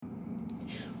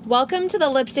Welcome to the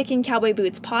Lipstick and Cowboy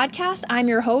Boots podcast. I'm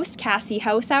your host, Cassie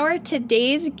Househour.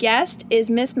 Today's guest is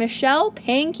Miss Michele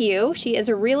Pankiw. She is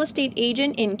a real estate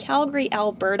agent in Calgary,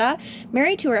 Alberta,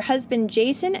 married to her husband,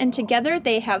 Jason, and together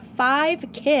they have 5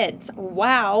 kids.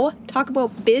 Wow, talk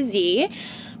about busy.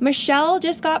 Michele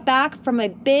just got back from a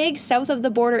big south of the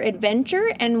border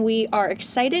adventure, and we are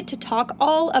excited to talk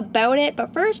all about it.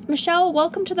 But first, Michele,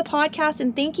 welcome to the podcast,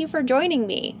 and thank you for joining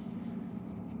me.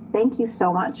 Thank you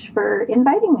so much for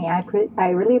inviting me.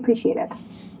 I really appreciate it.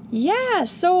 Yeah,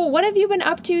 so what have you been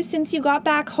up to since you got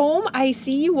back home? I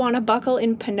see you won a buckle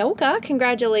in Ponoka.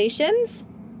 Congratulations.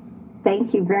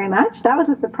 Thank you very much. That was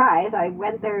a surprise. I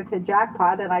went there to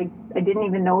jackpot and I didn't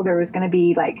even know there was going to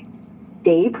be like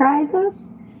day prizes.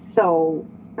 So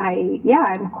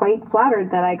I'm quite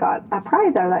flattered that I got a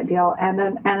prize out of that deal and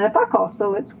a buckle.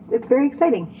 So it's very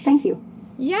exciting. Thank you.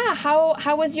 Yeah,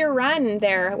 how was your run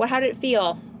there? How did it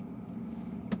feel?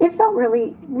 It felt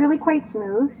really, really quite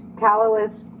smooth. Tala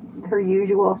was her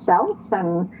usual self,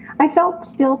 and I felt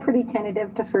still pretty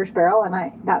tentative to first barrel,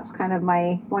 and that's kind of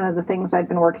one of the things I've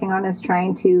been working on is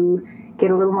trying to get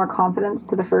a little more confidence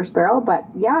to the first barrel. But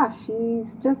yeah,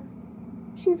 she's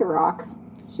a rock.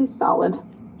 She's solid.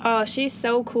 Oh, she's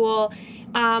so cool.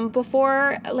 I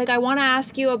want to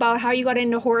ask you about how you got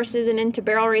into horses and into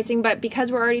barrel racing, but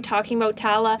because we're already talking about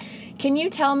Tala, can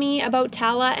you tell me about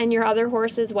Tala and your other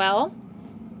horse as well?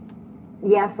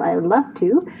 Yes, I would love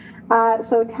to.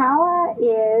 So Tala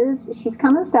she's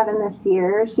coming 7 this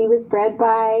year. She was bred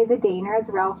by the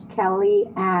Daynards, Ralph Kelly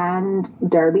and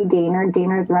Darby Daynard.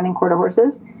 Daynard's running quarter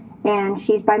horses. And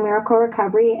she's by Miracle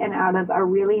Recovery and out of a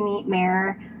really neat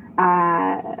mare.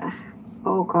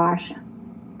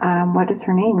 What is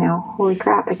her name now? Holy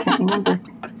crap, I can't remember.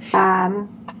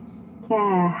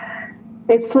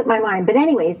 It slipped my mind. But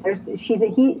anyways,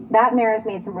 that mare has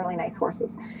made some really nice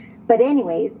horses. But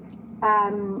anyways,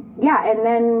 and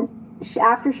then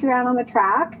after she ran on the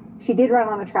track, she did run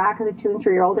on the track as a 2 and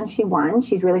 3-year-old, and she won.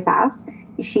 She's really fast.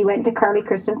 She went to Carly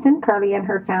Christensen. Carly and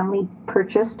her family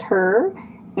purchased her,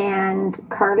 and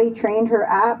Carly trained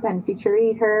her up and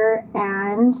featured her,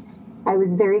 and I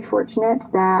was very fortunate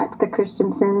that the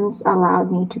Christensens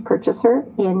allowed me to purchase her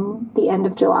in the end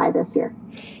of July this year.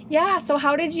 Yeah, so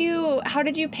how did you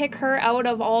pick her out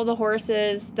of all the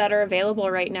horses that are available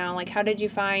right now? Like, how did you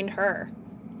find her?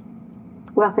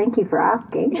 Well, thank you for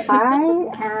asking. I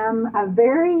am a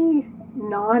very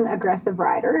non-aggressive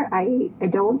rider. I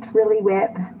don't really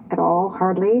whip at all,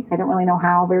 hardly. I don't really know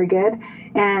how very good.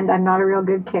 And I'm not a real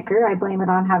good kicker. I blame it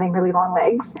on having really long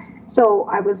legs. So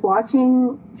I was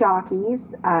watching jockeys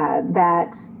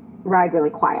that ride really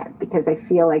quiet because I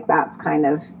feel like that's kind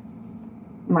of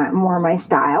more my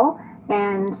style.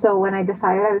 And so when I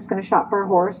decided I was going to shop for a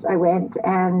horse, I went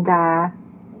and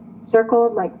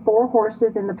circled like 4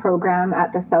 horses in the program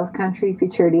at the South Country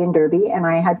Futurity and Derby, and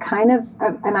I had kind of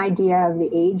an idea of the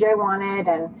age I wanted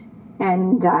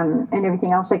and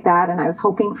everything else like that. And I was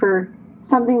hoping for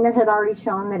something that had already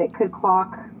shown that it could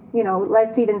clock,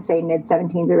 let's even say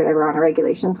mid-17s or whatever on a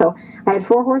regulation. So I had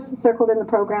 4 horses circled in the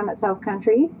program at South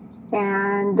Country,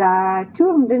 and 2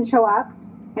 of them didn't show up.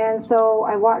 And so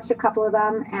I watched a couple of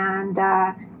them, and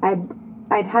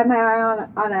I'd had my eye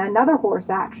on another horse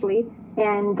actually.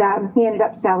 And he ended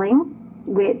up selling,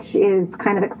 which is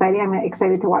kind of exciting. I'm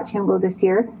excited to watch him go this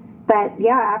year. But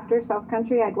yeah, after South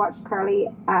Country, I'd watched Carly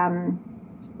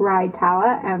ride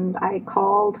Tala, and I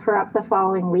called her up the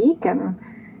following week, and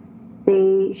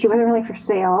she wasn't really for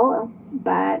sale,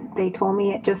 but they told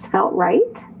me it just felt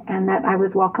right and that I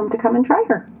was welcome to come and try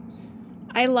her.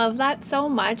 I love that so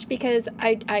much because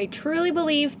I truly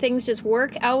believe things just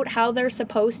work out how they're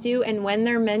supposed to and when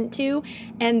they're meant to.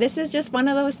 And this is just one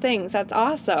of those things. That's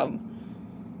awesome.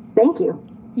 Thank you.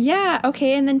 Yeah.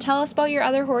 Okay. And then tell us about your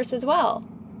other horse as well.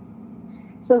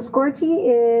 So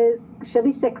Scorchy she'll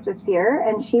be 6 this year,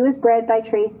 and she was bred by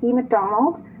Tracy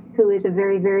McDonald, who is a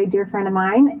very, very dear friend of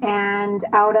mine, and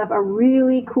out of a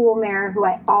really cool mare who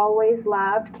I always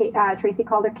loved. Tracy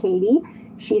called her Katie.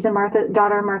 She's a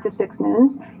daughter of Martha Six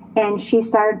Moons, and she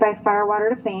started by Firewater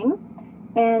to Fame.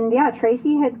 And yeah,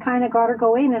 Tracy had kind of got her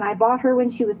going, and I bought her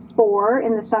when she was 4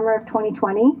 in the summer of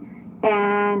 2020.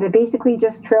 And I basically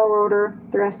just trail rode her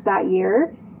the rest of that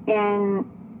year and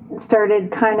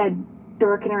started kind of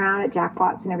dorking around at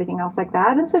jackpots and everything else like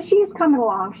that. And so she's coming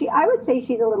along. I would say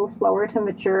she's a little slower to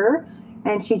mature,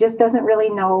 and she just doesn't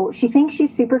really know. She thinks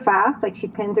she's super fast, like she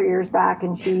pins her ears back,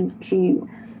 and she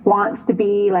wants to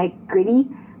be like gritty,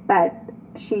 but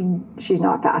she's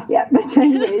not fast yet. But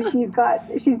anyways, she's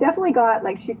definitely got,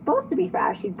 like, she's supposed to be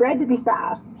fast. She's bred to be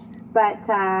fast, but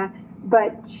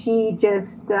but she's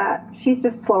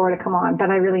just slower to come on, but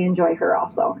I really enjoy her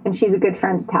also. And she's a good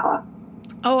friend to Tala.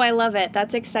 Oh, I love it.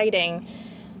 That's exciting.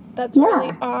 That's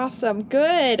really awesome.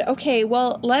 Good. Okay,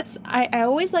 well, I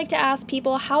always like to ask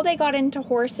people how they got into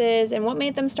horses and what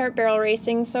made them start barrel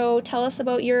racing. So tell us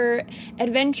about your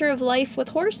adventure of life with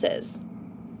horses.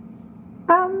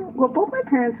 Well, both my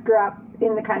parents grew up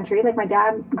in the country. Like my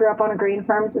dad grew up on a grain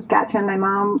farm in Saskatchewan. My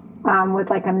mom with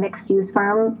like a mixed use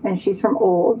farm, and she's from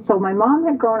Old. So my mom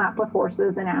had grown up with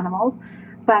horses and animals,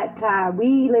 but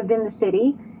we lived in the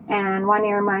city. And one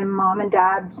year my mom and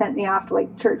dad sent me off to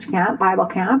like church camp, Bible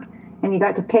camp, and you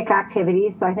got to pick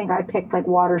activities. So I think I picked like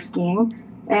water skiing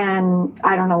and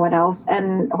I don't know what else,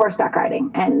 and horseback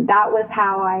riding. And that was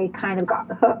how I kind of got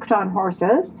hooked on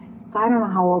horses. So I don't know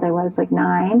how old I was, like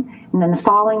 9. And then the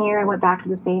following year I went back to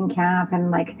the same camp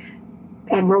and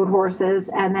rode horses.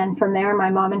 And then from there, my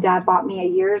mom and dad bought me a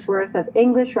year's worth of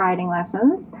English riding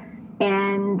lessons.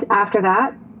 And after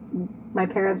that, my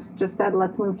parents just said,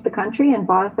 let's move to the country, and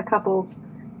bought us a couple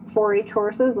 4-H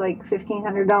horses, like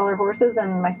 $1,500 horses.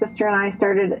 And my sister and I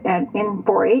started in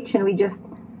 4-H, and we just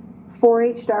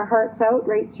 4-H'd our hearts out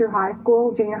right through high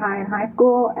school, junior high and high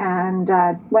school, and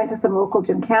went to some local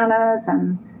gymkhanas.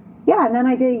 And then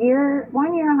I did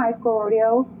 1 year of high school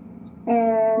rodeo.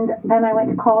 And then I went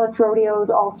to college rodeos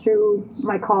all through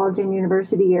my college and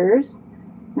university years.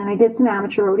 And I did some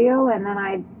amateur rodeo, and then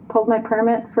I pulled my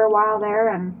permit for a while there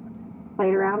and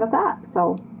played around with that.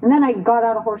 So, and then I got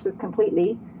out of horses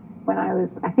completely. When I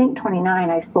was, I think, 29,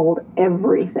 I sold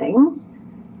everything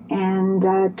and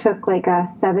took like a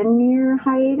 7-year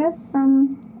hiatus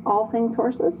from all things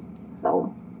horses.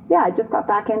 So, I just got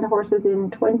back into horses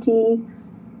in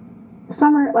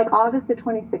August of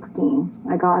 2016.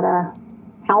 I got a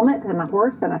helmet and a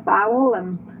horse and a saddle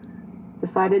and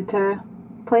decided to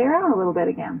play around a little bit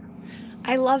again.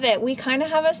 I love it. We kind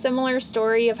of have a similar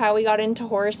story of how we got into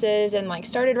horses and like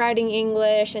started riding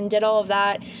English and did all of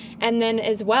that. And then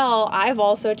as well, I've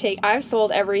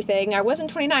sold everything. I wasn't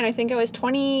 29. I think I was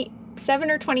 27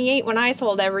 or 28 when I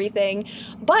sold everything.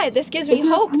 But this gives me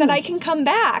hope that I can come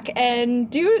back and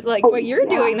do what you're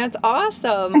doing. That's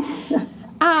awesome.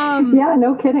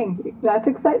 No kidding. That's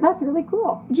exciting. That's really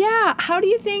cool. Yeah. How do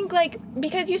you think,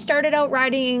 because you started out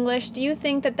riding English, do you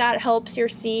think that helps your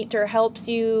seat or helps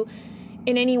you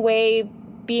in any way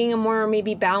being a more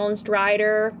maybe balanced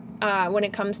rider when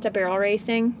it comes to barrel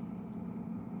racing?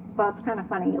 Well, it's kind of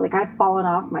funny. I've fallen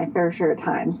off my fair share of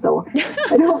times, so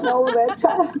I don't know that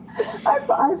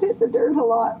I've hit the dirt a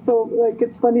lot. So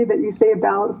it's funny that you say a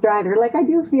balanced rider. I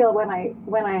do feel when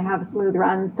I have smooth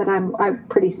runs that I'm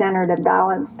pretty centered and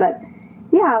balanced. But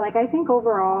I think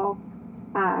overall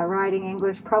riding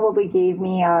English probably gave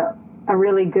me a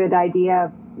really good idea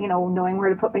of knowing where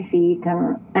to put my feet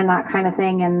and that kind of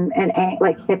thing, and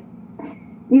hip,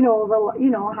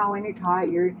 how when you're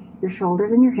taught your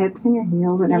shoulders and your hips and your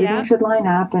heels and everything should line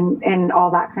up and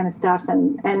all that kind of stuff,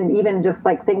 and even just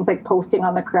things like posting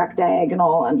on the correct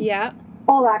diagonal and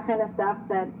all that kind of stuff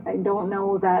that I don't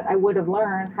know that I would have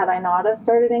learned had I not have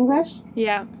started English.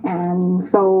 And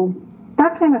so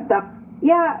that kind of stuff.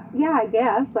 I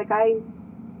guess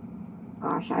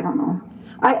I don't know.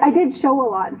 I did show a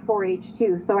lot in 4-H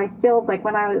too, so I still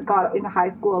when I got into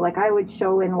high school, I would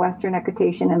show in Western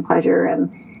equitation and pleasure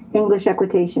and English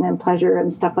equitation and pleasure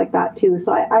and stuff like that too.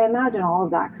 So I imagine all of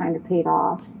that kind of paid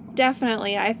off.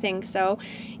 Definitely, I think so.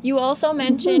 You also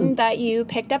mentioned that you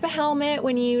picked up a helmet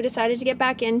when you decided to get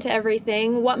back into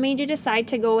everything. What made you decide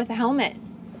to go with a helmet?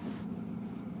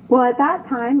 Well, at that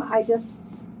time, I just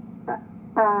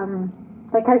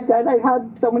like I said, I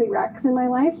had so many wrecks in my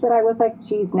life that I was like,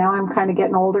 geez, now I'm kind of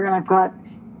getting older and I've got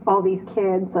all these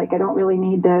kids. I don't really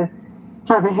need to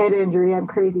have a head injury. I'm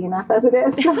crazy enough as it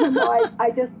is. So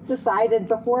I just decided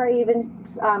before I even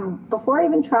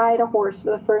tried a horse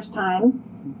for the first time,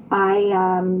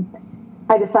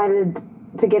 I decided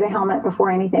to get a helmet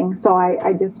before anything. So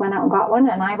I just went out and got one,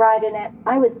 and I ride in it.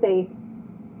 I would say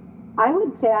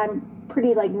I'm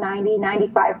pretty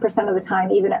 90-95% of the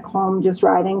time, even at home, just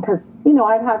riding, because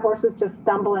I've had horses just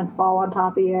stumble and fall on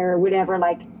top of you or whatever,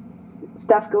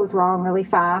 stuff goes wrong really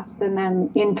fast. And then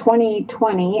in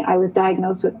 2020 I was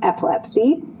diagnosed with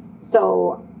epilepsy,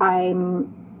 so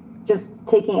I'm just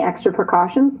taking extra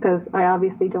precautions because I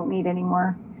obviously don't need any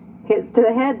more hits to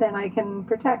the head than I can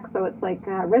protect. So it's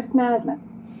risk management.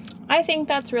 I think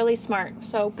that's really smart.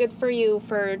 So good for you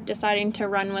for deciding to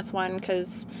run with one,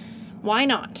 because why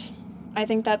not? I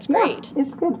think that's great. Yeah,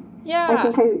 it's good. Yeah.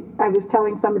 I think I was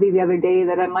telling somebody the other day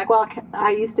that I'm well,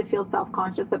 I used to feel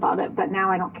self-conscious about it, but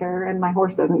now I don't care, and my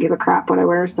horse doesn't give a crap what I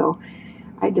wear, so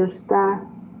I just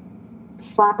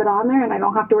slap it on there and I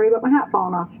don't have to worry about my hat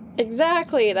falling off.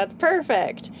 Exactly. That's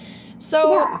perfect.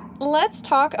 So let's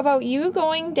talk about you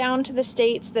going down to the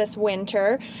States this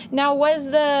winter. Now, was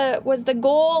the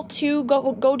goal to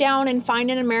go down and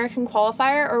find an American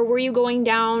qualifier, or were you going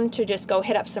down to just go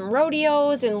hit up some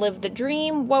rodeos and live the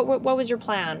dream? What was your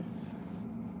plan?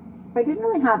 I didn't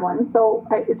really have one. So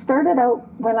it started out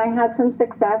when I had some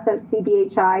success at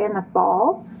CBHI in the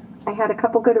fall. I had a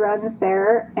couple good runs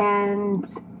there and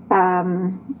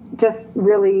just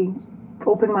really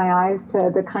opened my eyes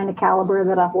to the kind of caliber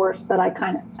that a horse that I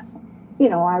kind of,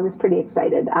 I was pretty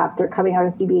excited after coming out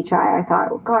of CBHI. I thought,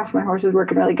 oh gosh, my horse is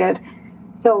working really good.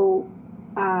 So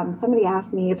somebody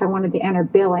asked me if I wanted to enter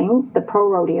Billings, the pro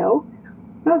rodeo.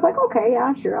 I was like, okay,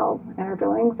 yeah, sure, I'll enter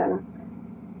Billings.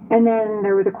 And then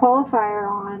there was a qualifier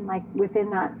on like within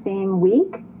that same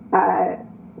week,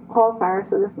 qualifier.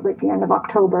 So this is like the end of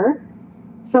October.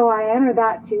 So I entered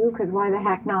that too, because why the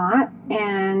heck not?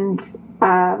 And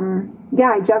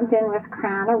I jumped in with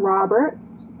Crana Roberts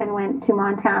and went to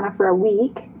Montana for a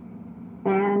week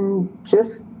and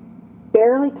just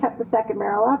barely kept the second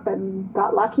barrel up and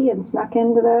got lucky and snuck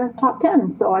into the top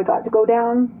 10. So I got to go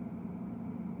down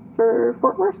for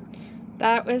Fort Worth.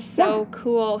 That was so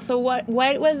cool. So what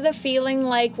was the feeling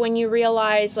like when you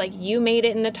realized like you made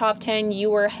it in the top 10, you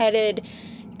were headed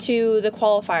to the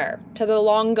qualifier, to the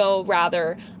long go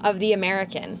rather of the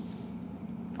American?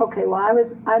 Okay, well,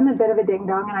 I'm a bit of a ding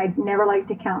dong, and I never like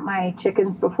to count my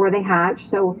chickens before they hatch.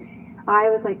 So I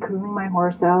was like cooling my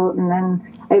horse out, and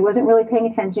then I wasn't really paying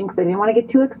attention because I didn't want to get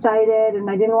too excited, and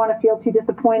I didn't want to feel too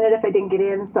disappointed if I didn't get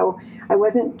in. So I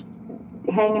wasn't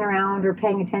hanging around or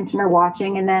paying attention or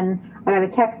watching. And then I got a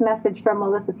text message from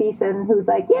Melissa Thiessen who's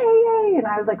like, yay, yay. And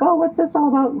I was like, oh, what's this all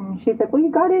about? And she's like, well, you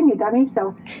got in, you dummy.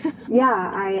 So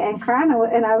and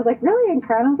Crana, and I was like, really? And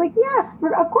Crana was like, yes,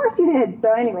 of course you did.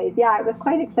 So anyways, it was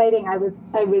quite exciting. I was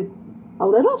a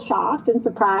little shocked and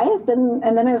surprised. And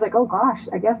then I was like, oh gosh,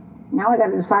 I guess now I got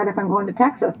to decide if I'm going to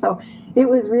Texas. So it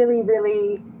was really,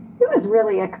 really,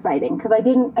 exciting because I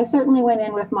certainly went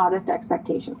in with modest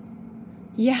expectations.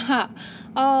 Yeah.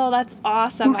 Oh, that's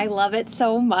awesome. I love it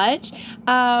so much.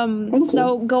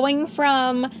 So going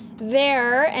from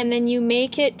there and then you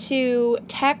make it to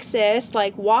Texas,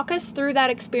 like walk us through that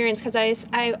experience, because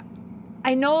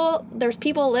I know there's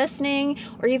people listening,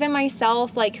 or even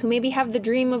myself, like who maybe have the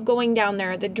dream of going down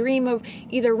there, the dream of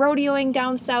either rodeoing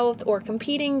down south or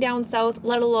competing down south,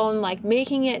 let alone like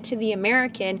making it to the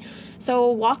American. So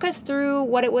walk us through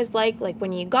what it was like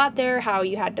when you got there, how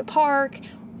you had to park,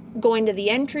 going to the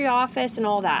entry office and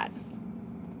all that.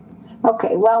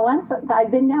 Okay, well, once I'd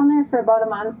been down there for about a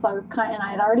month, so I was and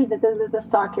I had already visited the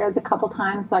stockyards a couple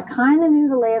times, so I kind of knew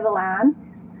the lay of the land.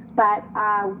 But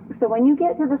so when you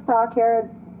get to the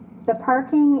stockyards, the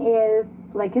parking is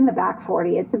like in the back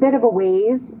 40. It's a bit of a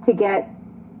ways to get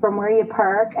from where you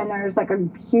park, and there's like a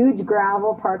huge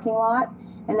gravel parking lot,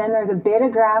 and then there's a bit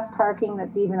of grass parking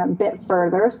that's even a bit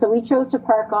further. So we chose to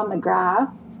park on the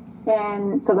grass.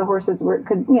 And so the horses were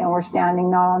standing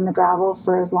not on the gravel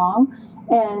for as long.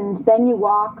 And then you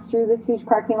walk through this huge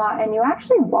parking lot, and you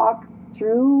actually walk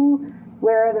through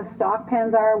where the stock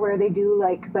pens are, where they do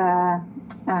like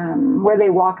where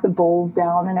they walk the bulls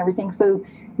down and everything. So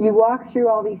you walk through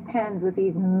all these pens with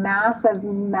these massive,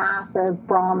 massive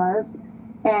Brahmas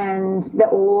and the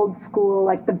old school,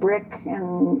 like the brick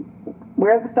and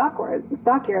where the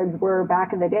stockyards were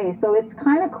back in the day. So it's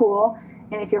kind of cool.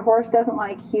 And if your horse doesn't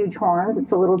like huge horns,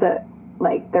 it's a little bit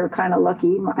like they're kind of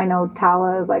lucky. I know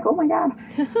Tala is like, oh my God.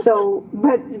 So,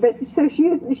 so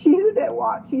she's a bit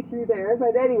watchy through there.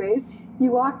 But anyways,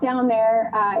 you walk down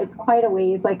there. It's quite a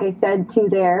ways, like I said, to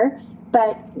there.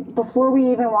 But before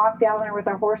we even walked down there with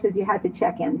our horses, you had to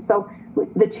check in. So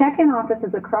the check-in office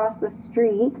is across the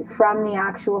street from the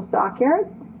actual stockyards.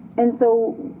 And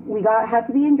so we had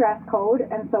to be in dress code,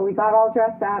 and so we got all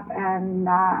dressed up, and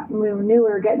we knew we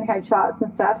were getting headshots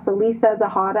and stuff. So Lisa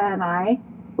Zahada and I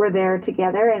were there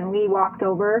together, and we walked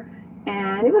over,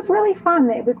 and it was really fun.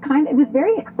 It was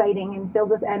very exciting and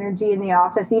filled with energy in the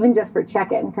office, even just for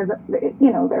check-in, because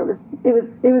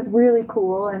it was really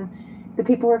cool, and the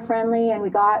people were friendly, and we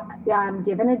got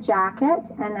given a jacket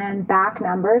and then back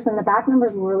numbers, and the back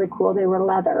numbers were really cool. They were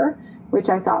leather, which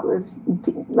I thought was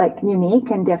like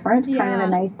unique and different, kind of a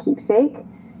nice keepsake.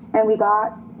 And we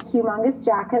got humongous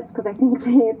jackets because I think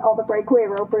all the breakaway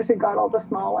ropers had got all the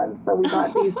small ones. So we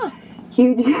got these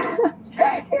huge,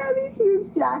 these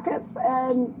huge jackets.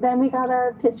 And then we got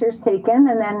our pictures taken.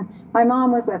 And then my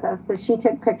mom was with us, so she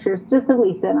took pictures just of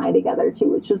Lisa and I together too,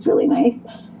 which was really nice.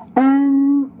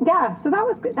 And so that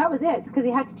was good. That was it, because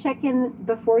you had to check in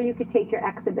before you could take your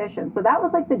exhibition. So that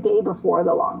was like the day before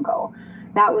the long go.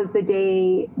 that was the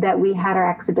day that we had our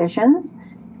exhibitions.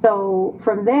 So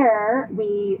from there,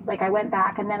 I went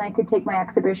back, and then I could take my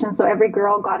exhibition. So every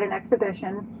girl got an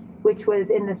exhibition, which was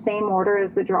in the same order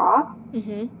as the draw.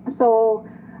 Mm-hmm. So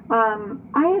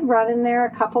I had run in there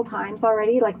a couple times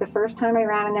already. Like the first time I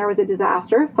ran in there was a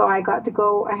disaster. So I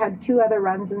had 2 other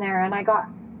runs in there, and I got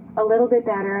a little bit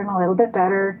better and a little bit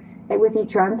better with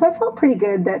each run. So I felt pretty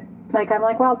good that, I'm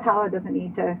like, well, Tala doesn't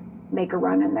need to make a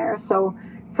run in there. So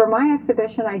for my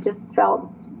exhibition, I just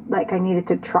felt like I needed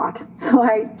to trot. So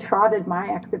I trotted my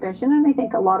exhibition, and I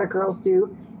think a lot of girls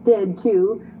did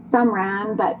too. Some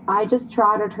ran, but I just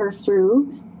trotted her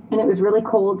through, and it was really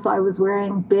cold. So I was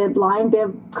wearing line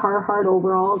bib Carhartt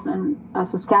overalls and a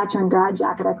Saskatchewan grad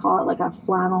jacket. I call it, like a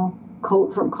flannel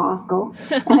coat from Costco.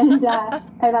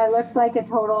 And I looked like a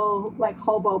total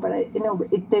hobo, but it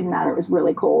didn't matter. It was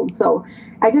really cold. So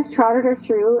I just trotted her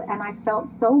through, and I felt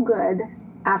so good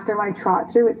after my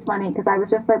trot through. It's funny because I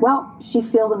was just like, well, she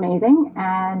feels amazing,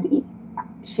 and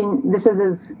this is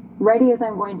as ready as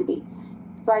I'm going to be.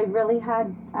 So I really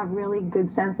had a really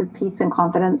good sense of peace and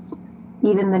confidence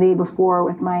even the day before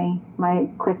with my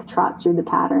quick trot through the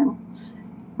pattern.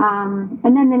 And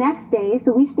then the next day,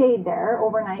 so we stayed there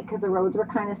overnight because the roads were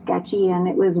kind of sketchy and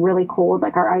it was really cold.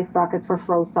 Like our ice buckets were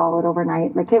froze solid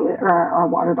overnight, or our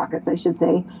water buckets, I should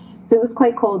say. So it was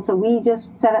quite cold. So we just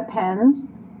set up pens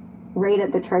right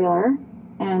at the trailer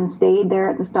and stayed there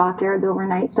at the stockyards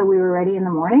overnight. So we were ready in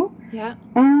the morning. Yeah.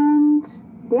 And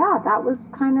yeah, that was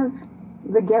kind of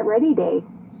the get ready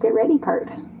part.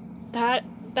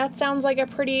 That sounds like a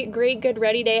pretty great get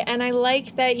ready day, and I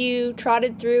like that you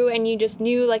trotted through and you just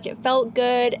knew it felt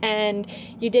good and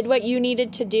you did what you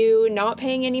needed to do, not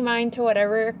paying any mind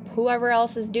to whoever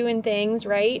else is doing things,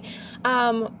 right?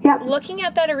 Yep. Looking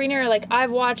at that arena,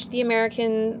 I've watched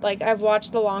I've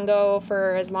watched the Longo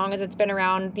for as long as it's been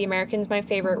around. The American's my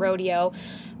favorite rodeo.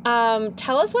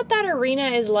 Tell us what that arena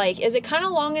is like. Is it kind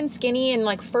of long and skinny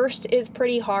and first is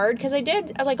pretty hard? Because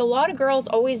a lot of girls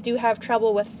always do have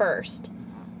trouble with first.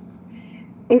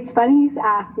 It's funny you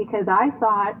ask because I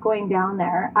thought going down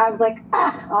there, I was like,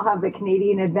 I'll have the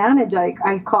Canadian advantage,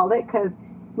 I called it, because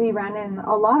we run in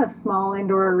a lot of small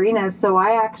indoor arenas. So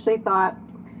I actually thought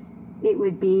it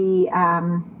would be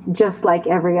just like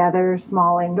every other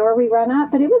small indoor we run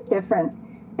at, but it was different.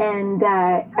 And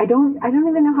I don't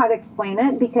even know how to explain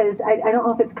it because I don't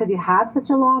know if it's because you have such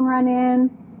a long run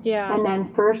in. Yeah. And then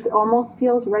first almost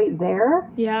feels right there.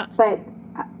 Yeah. But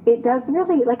it does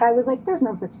really, I was like, there's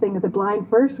no such thing as a blind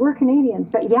first. We're Canadians.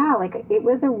 But yeah, it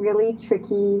was a really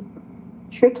tricky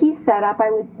setup, I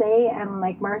would say. And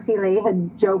Marcy Lay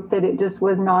had joked that it just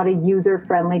was not a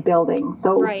user-friendly building.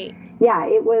 So right. Yeah,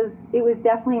 it was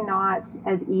definitely not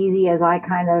as easy as I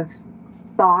kind of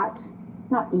thought.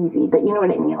 Not easy, but you know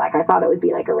what I mean? I thought it would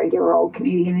be like a regular old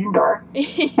Canadian indoor.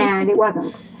 And it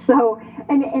wasn't. So,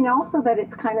 and also that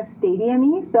it's kind of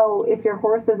stadium-y. So if your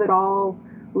horse is at all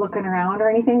looking around or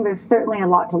anything, there's certainly a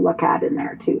lot to look at in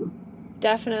there too.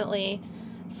 Definitely.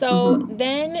 So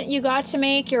then you got to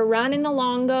make your run in the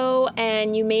Longo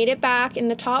and you made it back in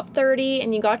the top 30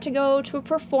 and you got to go to a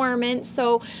performance.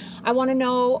 So I want to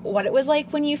know what it was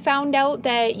like when you found out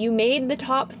that you made the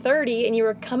top 30 and you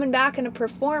were coming back in a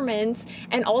performance,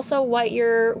 and also what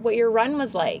your run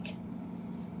was like.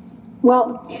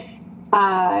 Well,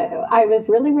 I was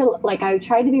really I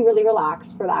tried to be really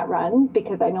relaxed for that run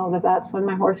because I know that that's when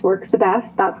my horse works the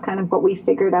best. That's kind of what we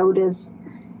figured out is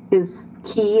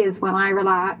key, is when I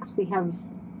relax, we have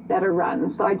better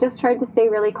runs. So I just tried to stay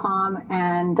really calm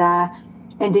and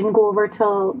didn't go over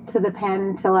to the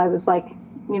pen till I was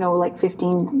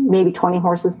 15, maybe 20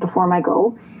 horses before my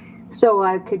go. So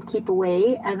I could keep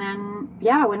away. And then,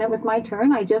 yeah, when it was my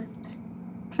turn, I just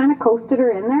kind of coasted her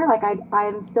in there.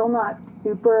 I'm still not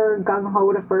super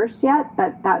gung-ho to first yet,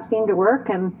 but that seemed to work.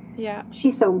 And yeah,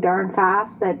 she's so darn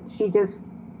fast that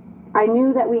I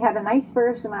knew that we had a nice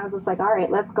first, and I was just like, all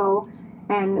right, let's go.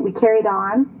 And we carried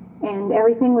on, and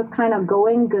everything was kind of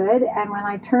going good. And when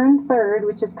I turned third,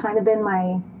 which has kind of been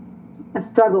a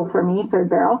struggle for me, third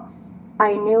barrel,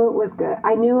 I knew it was good.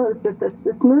 I knew it was just as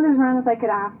smooth as run as I could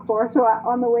ask for. So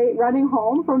on the way running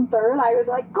home from third, I was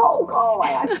like, go, go.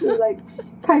 I actually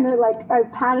I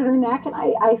patted her neck and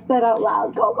I said out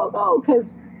loud, go, go, go, because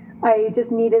I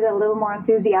just needed a little more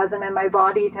enthusiasm in my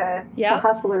body to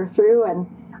hustle her through. And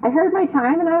I heard my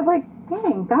time and I was like,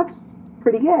 dang, that's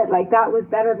pretty good. That was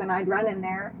better than I'd run in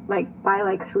there, by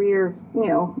 3 or,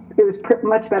 it was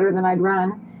much better than I'd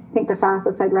run. I think the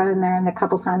fastest I'd run in there, and a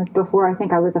couple times before, I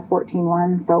think I was a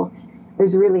 14-1. So I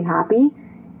was really happy.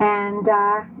 And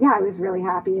yeah, I was really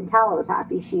happy, and Tala was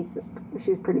happy. She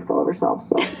was pretty full of herself,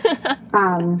 so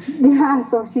yeah.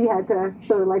 So she had to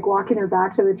sort of like walking her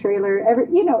back to the trailer.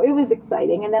 It was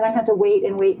exciting. And then I had to wait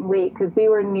and wait and wait because we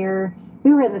were in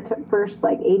the first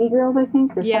like 80 girls, I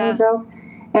think, or 70 girls,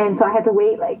 and so I had to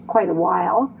wait like quite a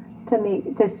while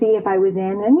to see if I was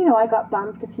in. And I got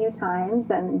bumped a few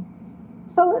times, and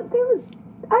so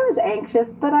I was anxious,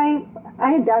 but I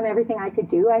had done everything I could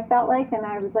do, I felt like, and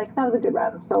I was like, that was a good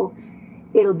run, so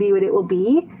it'll be what it will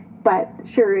be. But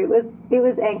sure, it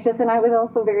was anxious, and I was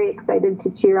also very excited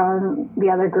to cheer on the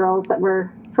other girls that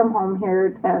were from home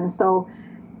here, and so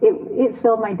it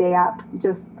filled my day up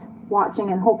just watching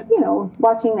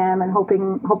watching them and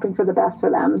hoping for the best for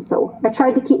them. So I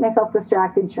tried to keep myself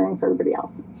distracted cheering for everybody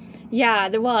else. Yeah,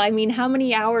 well, I mean, how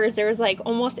many hours? There was like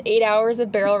almost 8 hours of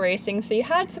barrel racing, so you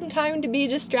had some time to be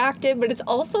distracted, but it's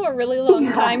also a really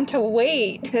long time to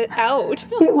wait out.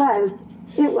 It was.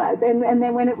 And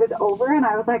then when it was over and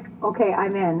I was like, okay,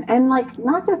 I'm in. And like,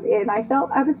 not just in, I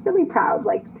was really proud,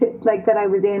 like that I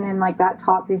was in like that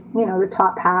top, the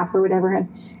top half or whatever.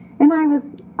 And I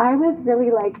was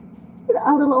really like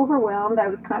a little overwhelmed. I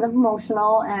was kind of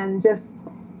emotional and just,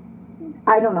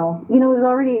 I don't know, it was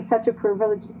already such a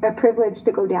privilege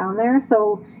to go down there.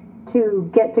 So to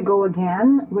get to go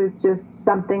again was just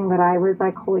something that I was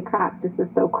like, holy crap, this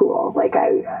is so cool. Like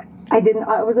I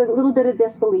was a little bit of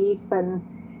disbelief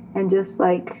and just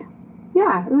like,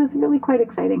 yeah, it was really quite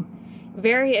exciting.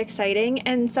 Very exciting.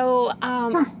 And so,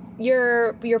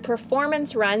 your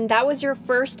performance run, that was your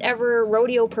first ever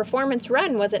rodeo performance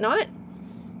run, was it not?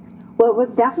 Well, it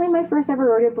was definitely my first ever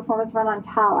rodeo performance run on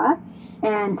Tala,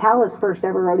 and Tala's first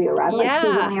ever rodeo run. Like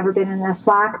she's only ever been in the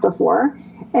slack before.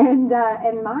 And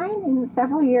mine in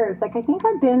several years. Like I think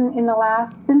I've been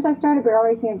since I started barrel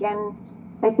racing again,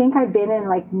 I think I've been in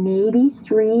like maybe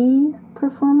 3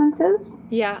 performances.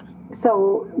 Yeah.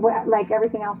 So like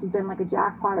everything else has been like a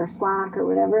jackpot or slack or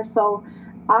whatever. So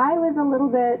I was a little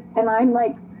bit, and I'm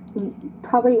like,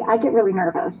 probably I get really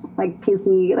nervous, like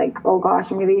pukey, like, oh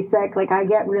gosh, I'm gonna be sick. Like I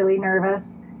get really nervous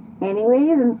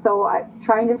anyways. And so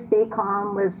trying to stay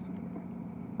calm was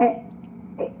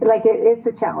like it's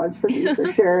a challenge for me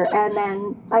for sure. And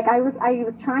then like I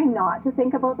was trying not to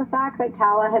think about the fact that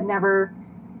Tala had never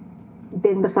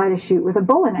been beside a chute with a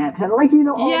bull in it, and like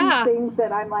all these things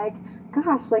that I'm like,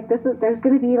 gosh, like there's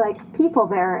going to be like people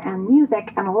there and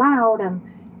music and loud and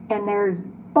there's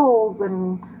bulls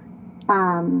and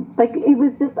like it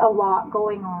was just a lot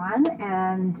going on,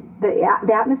 and the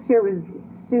atmosphere was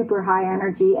super high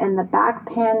energy, and the back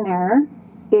pen there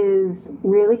is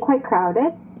really quite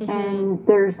crowded. Mm-hmm. And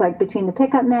there's like between the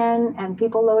pickup men and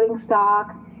people loading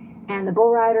stock and the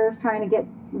bull riders trying to get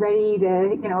ready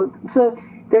to, so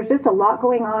there's just a lot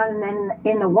going on. And then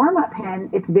in the warm-up pen,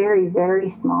 it's very, very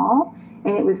small.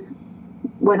 And it was,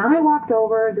 when I walked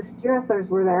over, the steer wrestlers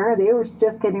were there. They were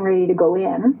just getting ready to go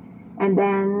in. And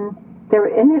then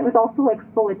and it was also like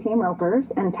full of team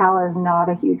ropers, and Tala is not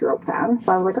a huge rope fan,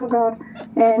 so I was like, oh god.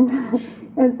 And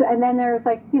then there's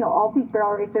like all these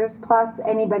barrel racers plus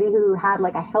anybody who had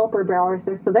like a helper barrel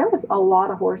racer, so there was a lot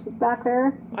of horses back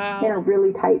there. Wow. In a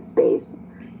really tight space.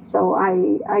 So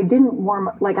I didn't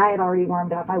like I had already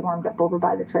warmed up. I warmed up over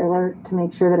by the trailer to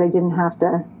make sure that I didn't have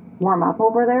to warm up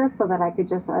over there, so that I could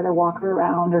just either walk her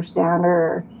around or stand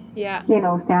her,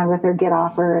 or stand with her, get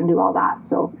off her, and do all that.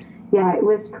 So yeah, it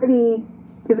was pretty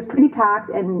packed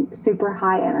and super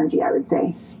high energy, I would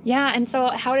say. Yeah, and so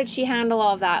how did she handle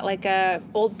all of that? Like a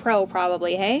old pro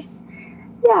probably, hey?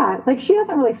 Yeah, like she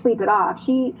doesn't really sleep it off.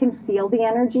 She can feel the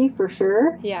energy for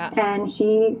sure. Yeah. And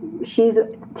she's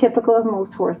typical of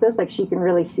most horses. Like she can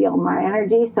really feel my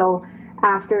energy. So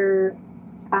after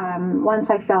once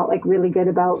I felt like really good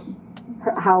about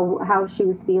how she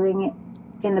was feeling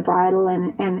in the bridle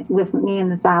and with me in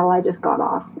the saddle, I just got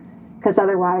off. Because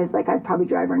otherwise, like, I'd probably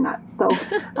drive her nuts. So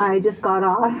I just got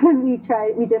off, and we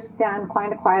just stand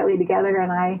kind of quietly together,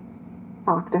 and I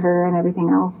talked to her and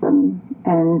everything else. And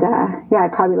yeah, I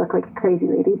probably look like a crazy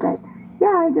lady, but yeah,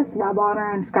 I just rub on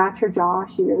her and scratch her jaw.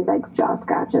 She really likes jaw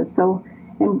scratches. So,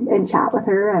 and chat with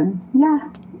her, and yeah,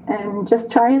 and just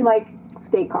try and like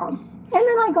stay calm. And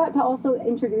then I got to also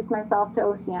introduce myself to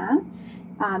Oceane,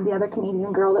 the other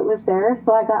Canadian girl that was there.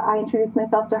 So I introduced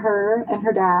myself to her and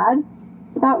her dad.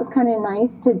 So that was kind of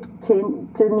nice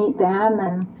to meet them,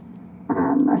 and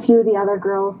a few of the other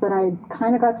girls that I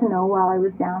kind of got to know while I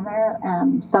was down there.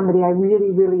 Somebody I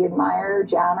really, really admire,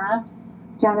 Jana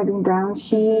Green Brown.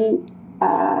 She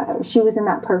was in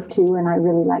that perf too, and I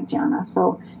really like Jana.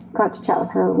 So got to chat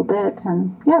with her a little bit,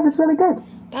 and yeah, it was really good.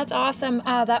 That's awesome.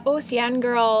 That Ocean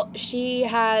girl,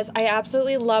 I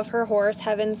absolutely love her horse,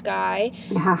 Heaven's Guy.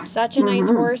 Yeah. Such a nice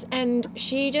horse. And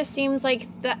she just seems like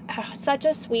such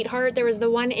a sweetheart. There was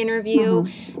the one interview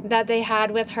that they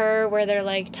had with her where they're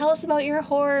like, tell us about your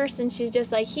horse. And she's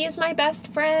just like, he is my best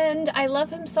friend. I love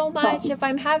him so much. If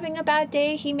I'm having a bad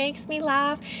day, he makes me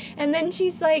laugh. And then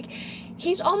she's like,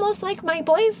 he's almost like my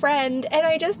boyfriend. And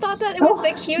I just thought that it was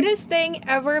the cutest thing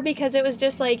ever, because it was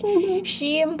just like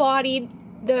she embodied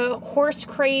the horse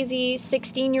crazy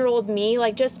 16-year-old me,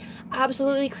 like just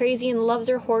absolutely crazy and loves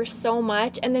her horse so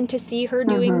much. And then to see her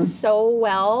doing so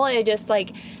well, it just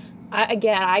like, I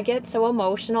get so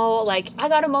emotional. Like, I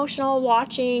got emotional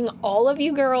watching all of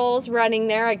you girls running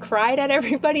there. I cried at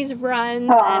everybody's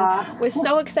runs and was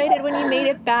so excited when you made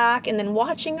it back. And then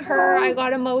watching her, I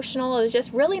got emotional. It was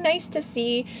just really nice to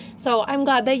see. So I'm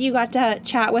glad that you got to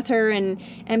chat with her and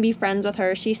be friends with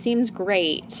her. She seems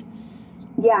great.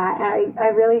 Yeah, I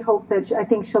really hope that I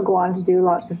think she'll go on to do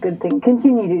lots of good things,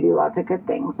 continue to do lots of good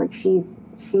things. Like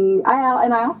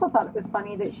I also thought it was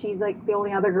funny that she's like the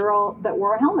only other girl that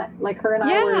wore a helmet. Like her and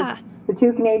I were the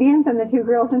two Canadians and the two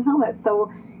girls in helmets.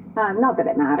 So not that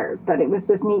it matters, but it was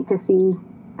just neat to see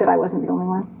that I wasn't the only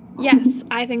one. Yes,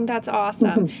 I think that's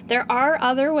awesome. There are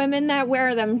other women that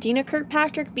wear them, Dina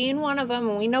Kirkpatrick being one of them,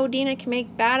 and we know Dina can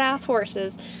make badass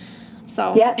horses.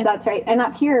 So, yeah, that's right. And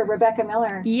up here, Rebecca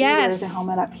Miller. Yes. She wears a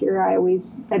helmet up here. I always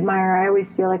admire. I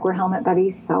always feel like we're helmet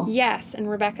buddies. So yes, and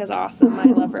Rebecca's awesome. I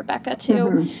love Rebecca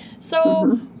too.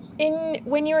 So,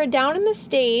 when you were down in the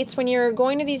States, when you were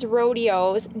going to these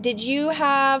rodeos, did you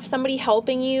have somebody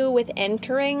helping you with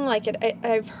entering? Like,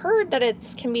 I've heard that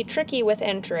it can be tricky with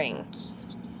entering.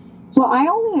 Well, I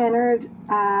only entered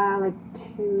like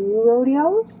 2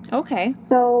 rodeos. Okay.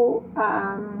 So.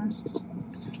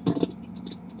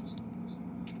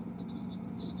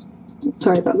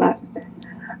 Sorry about that.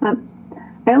 I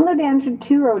only entered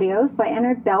 2 rodeos. So I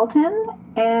entered Belton,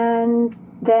 and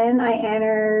then I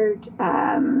entered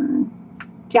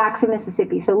Jackson,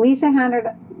 Mississippi. So Lisa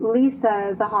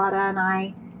Zahada and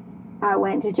I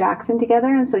went to Jackson together,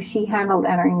 and so she handled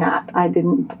entering that. I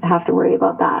didn't have to worry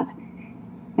about that.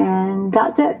 And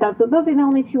that's it. Those are the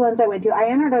only 2 ones I went to. I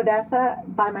entered Odessa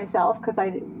by myself because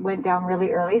I went down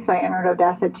really early. So I entered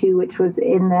Odessa too, which was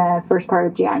in the first part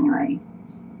of January.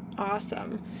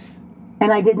 Awesome.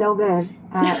 And I did no good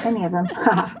at any of them.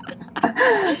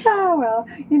 Oh, well,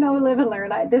 live and learn.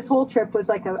 This whole trip was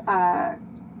like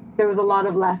there was a lot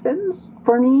of lessons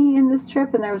for me in this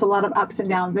trip, and there was a lot of ups and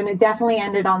downs, and it definitely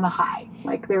ended on the high.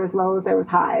 Like there was lows, there was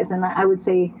highs, and I would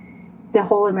say the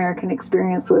whole American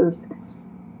experience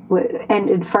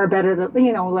ended far better than,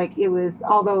 like it was,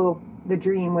 although the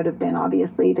dream would have been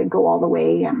obviously to go all the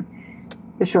way and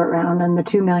the short round and the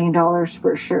 $2 million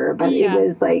for sure. But it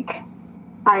was like,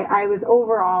 I was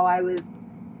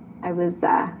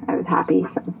happy.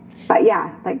 So, but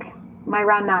yeah, like my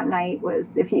run that night was,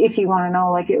 if you want to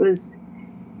know, like it was,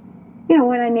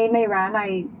 when I made my run,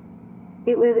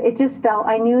 it just felt,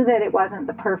 I knew that it wasn't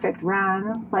the perfect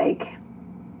run. Like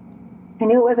I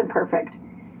knew it wasn't perfect.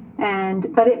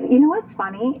 But what's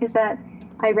funny is that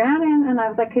I ran in and I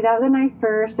was like, okay, that was a nice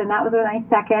first and that was a nice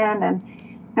second. And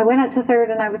I went up to third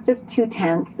and I was just too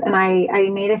tense, and I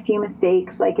made a few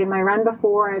mistakes. Like in my run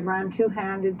before, I'd run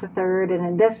two-handed to third, and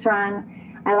in this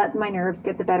run, I let my nerves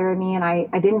get the better of me, and I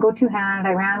didn't go two-handed.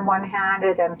 I ran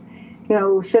one-handed, and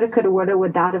shoulda, coulda, woulda.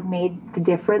 Would that have made the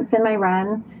difference in my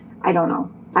run? I don't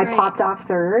know. I popped off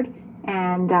third,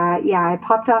 and I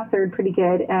popped off third pretty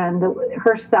good. And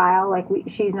her style, like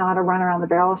she's not a runner on the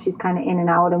barrel. She's kind of in and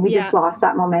out, and we just lost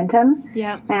that momentum.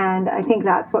 Yeah. And I think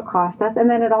that's what cost us. And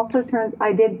then it also turns,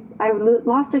 I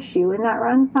lost a shoe in that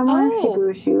run somewhere. She blew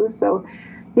a shoe. So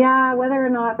yeah, whether or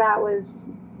not that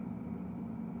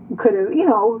could have,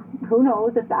 who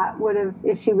knows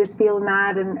if she was feeling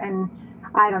that, and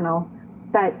I don't know.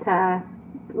 But a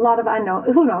lot of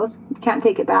unknown, who knows, can't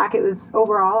take it back. It was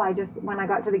overall, when I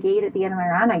got to the gate at the end of my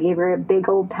run, I gave her a big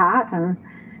old pat, and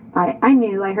I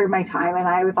knew, I heard my time, and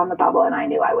I was on the bubble, and I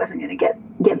knew I wasn't going to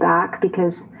get back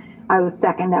because I was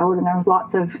second out, and there was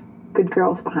lots of good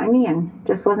girls behind me, and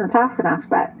just wasn't fast enough.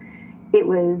 But it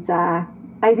was, I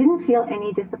didn't feel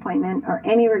any disappointment or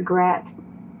any regret.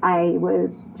 I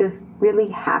was just really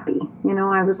happy.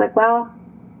 I was like, well,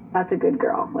 that's a good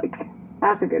girl. Like,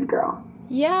 that's a good girl.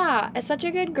 Yeah, such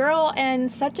a good girl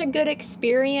and such a good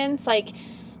experience. Like,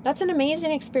 that's an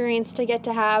amazing experience to get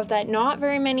to have that not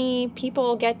very many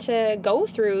people get to go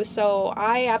through. So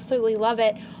I absolutely love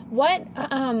it. What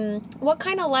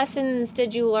kind of lessons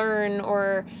did you learn,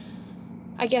 or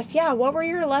I guess, what were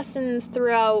your lessons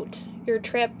throughout your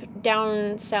trip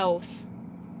down south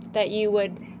that you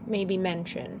would maybe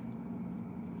mention?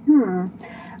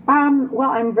 Well,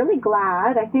 I'm really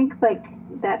glad. I think like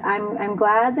that I'm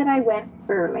glad that I went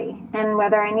early, and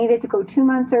whether I needed to go 2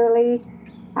 months early,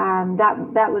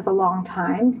 that was a long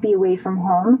time to be away from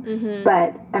home. Mm-hmm.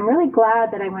 But I'm really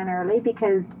glad that I went early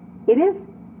because it is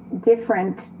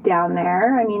different down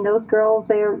there. I mean, those girls,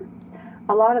 they're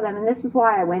a lot of them, and this is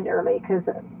why I went early because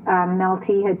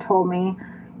Melty had told me,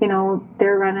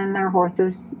 they're running their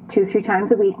horses 2-3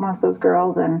 times a week, most of those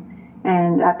girls,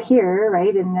 and up here,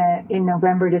 right, in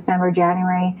November, December,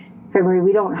 January, February,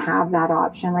 we don't have that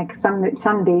option. Like some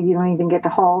days you don't even get to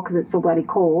haul because it's so bloody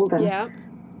cold, and Yeah.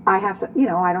 I have to,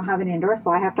 I don't have an indoor, so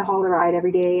I have to haul the ride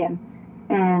every day,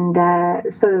 and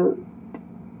so.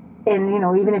 And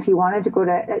even if you wanted to go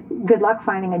to, good luck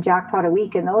finding a jackpot a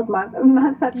week in those months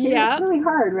up here. Yeah. It's really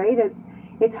hard, right?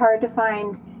 It's hard to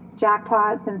find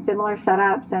jackpots and similar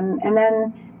setups, and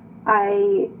then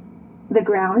the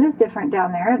ground is different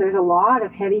down there. There's a lot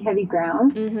of heavy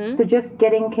ground. Mm-hmm. So just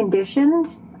getting conditioned,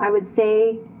 I would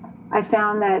say, I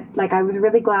found that like I was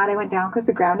really glad I went down because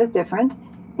the ground is different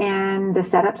and the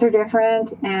setups are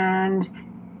different and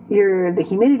the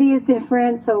humidity is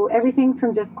different. So everything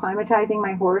from just climatizing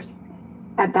my horse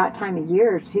at that time of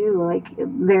year too, like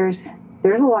there's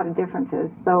a lot of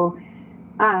differences. So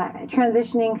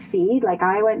transitioning feed, like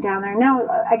I went down there. Now,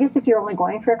 I guess if you're only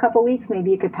going for a couple weeks,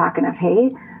 maybe you could pack enough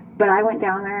hay. But I went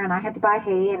down there and I had to buy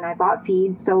hay and I bought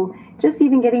feed. So just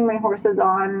even getting my horses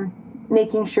on,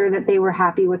 making sure that they were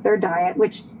happy with their diet,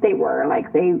 which they were.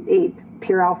 Like they ate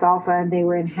pure alfalfa and they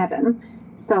were in heaven.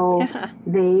 So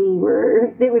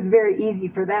it was very easy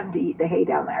for them to eat the hay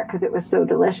down there because it was so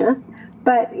delicious.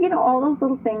 But, all those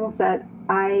little things that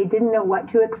I didn't know what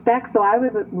to expect. So I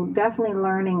was definitely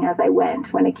learning as I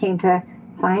went when it came to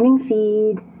finding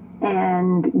feed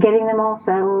and getting them all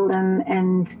settled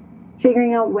and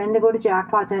figuring out when to go to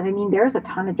jackpots. And I mean, there's a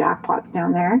ton of jackpots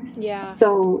down there. Yeah.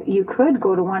 So you could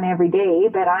go to one every day,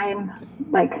 but I'm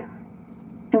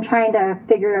trying to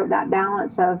figure out that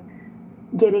balance of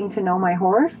getting to know my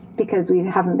horse because we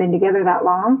haven't been together that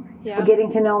long. Yeah. So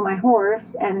getting to know my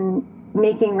horse and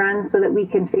making runs so that we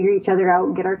can figure each other out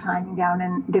and get our timing down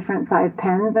in different size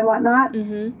pens and whatnot.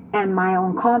 Mm-hmm. And my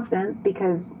own confidence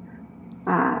because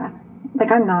I'm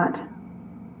not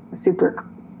a super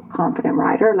confident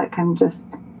rider. Like I'm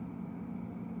just,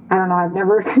 I don't know. I've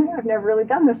never really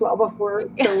done this well before.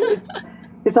 So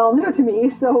it's all new to me.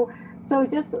 So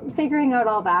just figuring out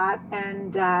all that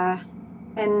and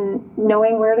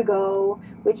knowing where to go,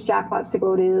 which jackpots to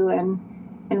go to, and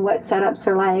what setups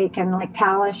are like. And like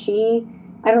Tala,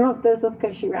 I don't know if this was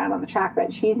because she ran on the track,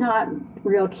 but she's not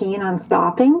real keen on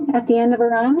stopping at the end of a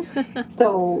run.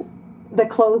 So the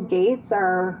closed gates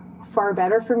are far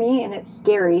better for me, and it's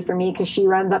scary for me because she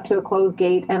runs up to a closed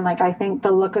gate, and like I think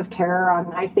the look of terror on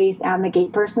my face and the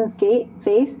gate person's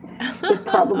face is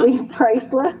probably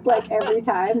priceless, like every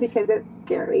time, because it's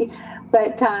scary.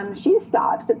 But she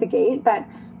stops at the gate. But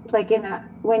like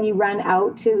when you run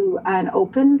out to an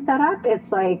open setup,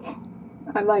 it's like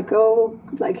I'm like, oh,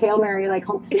 like Hail Mary, like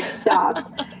hope she stops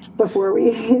before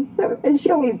we. So and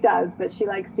she always does, but she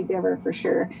likes to give her for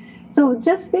sure. So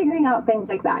just figuring out things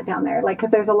like that down there, like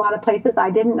because there's a lot of places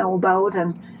I didn't know about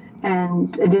and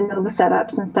I didn't know the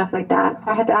setups and stuff like that. So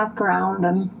I had to ask around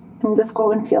and just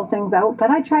go and feel things out. But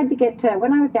I tried to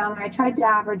when I was down there, I tried to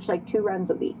average like 2 runs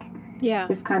a week. Yeah.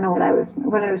 Is kind of what I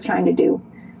was trying to do.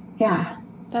 Yeah.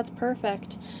 That's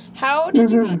perfect. How did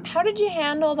you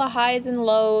handle the highs and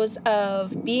lows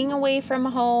of being away from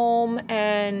home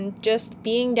and just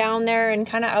being down there and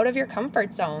kind of out of your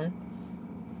comfort zone?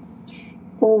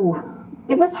 Oh,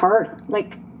 it was hard.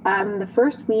 Like the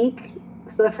first week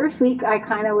I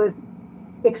kind of was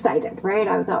excited, right?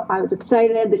 I was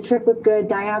excited. The trip was good.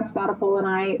 Diane Spadapole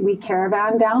and we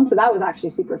caravan down, so that was actually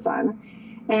super fun.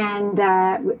 And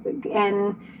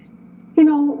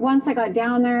once I got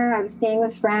down there, I was staying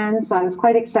with friends, so I was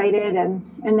quite excited. And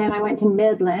then I went to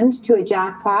Midland to a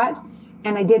jackpot,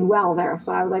 and I did well there.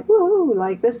 So I was like, woo,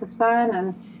 like this is fun.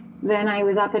 And then I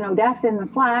was up in Odessa in the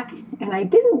slack, and I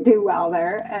didn't do well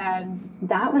there, and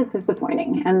that was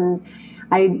disappointing. And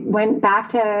I went back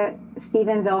to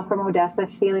Stephenville from Odessa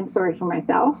feeling sorry for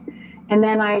myself. And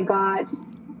then I got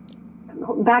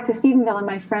back to Stephenville, and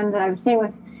my friend that I was staying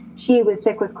with, she was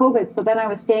sick with COVID. So then I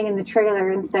was staying in the trailer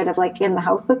instead of like in the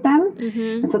house with them.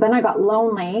 Mm-hmm. And so then I got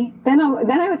lonely. Then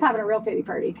I was having a real pity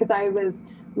party because I was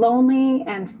lonely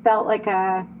and felt like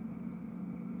a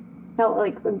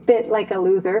bit like a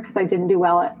loser because I didn't do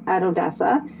well at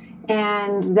Odessa.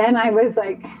 And then I was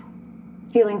like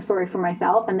feeling sorry for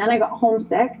myself. And then I got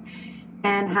homesick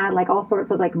and had like all sorts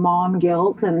of like mom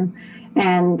guilt and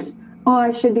oh,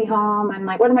 I should be home. I'm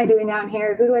like, what am I doing down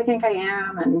here? Who do I think I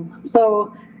am? And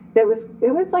so it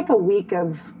was like a week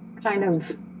of kind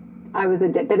of, I was a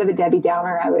bit of a Debbie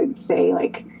Downer, I would say,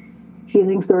 like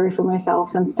feeling sorry for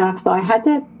myself and stuff. So I had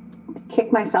to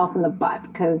kick myself in the butt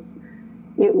because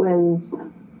it was,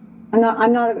 I'm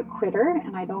not a quitter,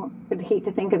 and I'd hate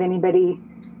to think of anybody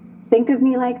think of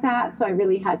me like that. So I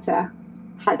really had to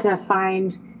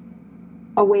find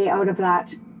a way out of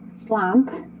that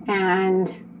slump.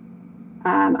 And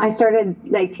I started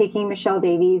like taking Michelle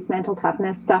Davies' mental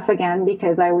toughness stuff again,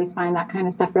 because I always find that kind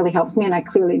of stuff really helps me, and I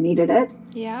clearly needed it.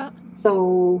 Yeah.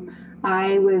 So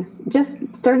I was just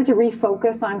started to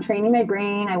refocus on training my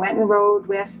brain. I went and rode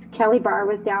with Kelly Barr,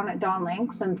 was down at Dawn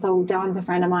Links, and so Dawn's a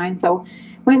friend of mine. So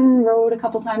went and rode a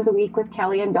couple times a week with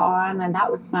Kelly and Dawn, and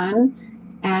that was fun.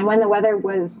 And when the weather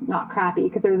was not crappy,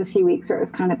 because there was a few weeks where it was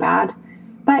kind of bad.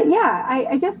 But yeah,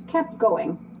 I just kept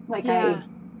going. Like Yeah. I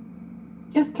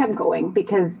just kept going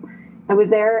because I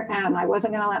was there, and I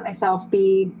wasn't going to let myself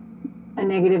be a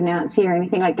negative Nancy or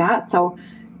anything like that. So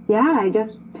yeah, I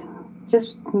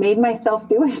just made myself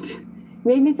do it.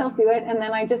 Made myself do it. And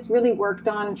then I just really worked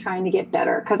on trying to get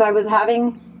better, because I was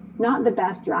having not the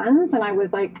best runs, and I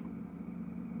was like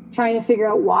trying to figure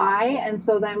out why. And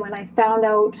so then when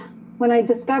I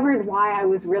discovered why I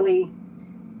was really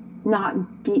not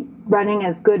running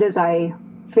as good as I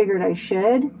figured I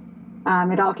should,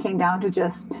 it all came down to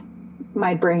just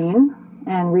my brain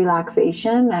and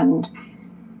relaxation and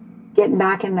getting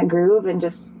back in the groove and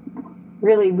just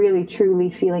really, really,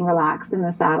 truly feeling relaxed in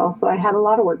the saddle. So I had a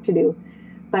lot of work to do,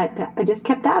 but I just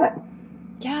kept at it.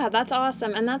 Yeah, that's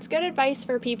awesome. And that's good advice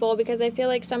for people, because I feel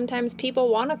like sometimes people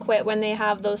want to quit when they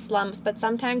have those slumps, but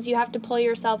sometimes you have to pull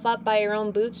yourself up by your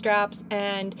own bootstraps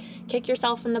and kick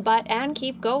yourself in the butt and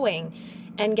keep going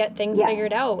and get things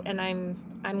figured out. And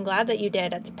I'm glad that you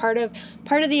did. It's part of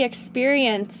the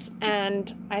experience,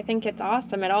 and I think it's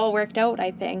awesome. It all worked out,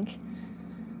 I think.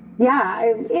 Yeah,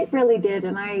 it really did.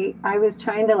 And I was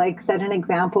trying to like set an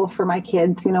example for my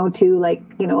kids, to like,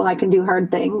 I can do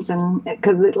hard things. And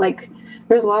because like,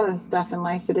 there's a lot of stuff in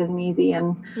life that isn't easy.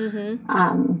 And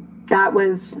that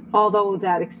was, although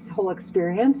that whole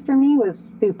experience for me was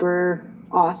super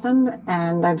awesome,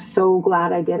 and I'm so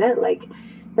glad I did it. Like,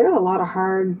 there's a lot of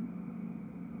hard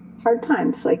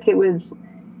times. Like, it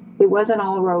wasn't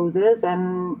all roses,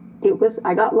 and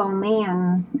I got lonely,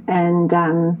 and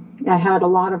I had a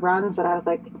lot of runs that I was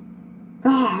like,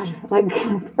 God, like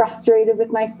frustrated with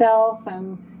myself.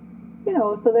 And,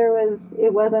 so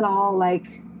it wasn't all like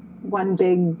one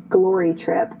big glory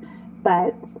trip,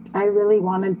 but I really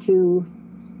wanted to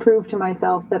prove to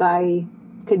myself that I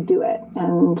could do it.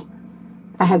 And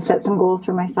I had set some goals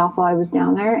for myself while I was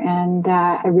down there, and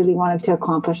I really wanted to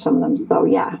accomplish some of them. So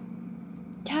yeah.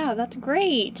 Yeah, that's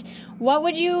great. What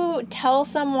would you tell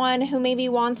someone who maybe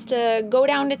wants to go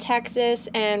down to Texas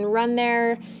and run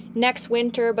there next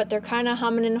winter, but they're kind of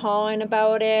humming and hawing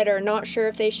about it or not sure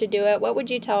if they should do it? What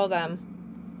would you tell them?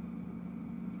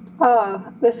 Oh,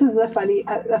 this is a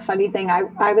funny thing.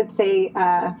 I would say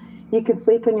you can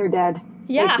sleep when you're dead.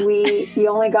 Yeah. Like you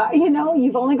only got,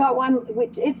 you've only got one,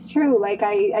 which it's true. Like,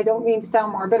 I don't mean to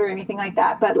sound morbid or anything like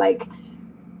that, but like,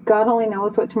 God only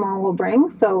knows what tomorrow will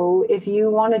bring. So if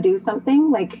you want to do something,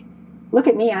 like, look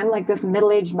at me, I'm like this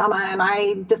middle-aged mama, and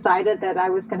I decided that I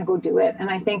was going to go do it. And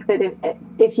I think that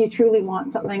if you truly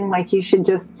want something, like, you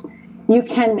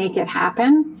can make it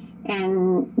happen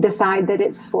and decide that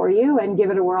it's for you and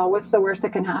give it a whirl. What's the worst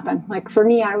that can happen? Like, for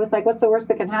me, I was like, what's the worst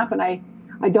that can happen? I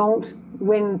don't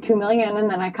win 2 million and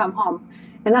then I come home.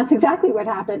 And that's exactly what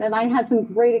happened. And I had some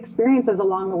great experiences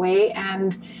along the way,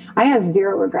 and I have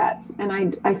zero regrets. And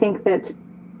I think that,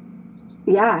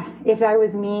 yeah, if I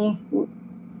was me,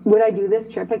 would I do this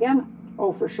trip again?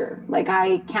 Oh, for sure. Like,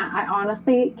 I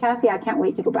honestly, Cassie, I can't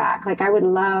wait to go back. Like, I would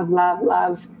love, love,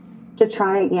 love to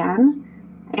try again.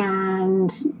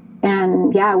 And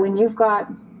yeah, when you've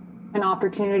got an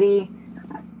opportunity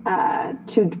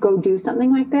to go do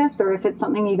something like this, or if it's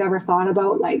something you've ever thought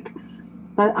about, like,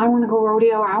 I want to go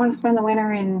rodeo, or I want to spend the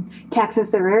winter in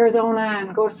Texas or Arizona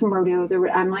and go to some rodeos, or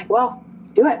I'm like, well,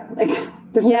 do it. Like,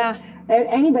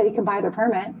 anybody can buy their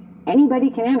permit.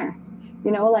 Anybody can enter,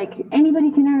 like,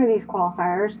 anybody can enter these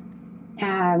qualifiers.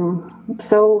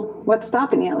 So what's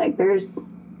stopping you? Like,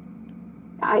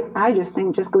 I just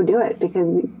think just go do it, because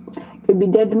we could be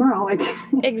dead tomorrow. Like,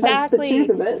 exactly. That's the truth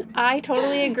of it. I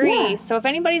totally agree. Yeah. So if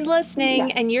anybody's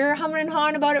listening and you're humming and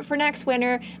hawing about it for next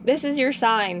winter, this is your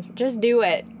sign. Just do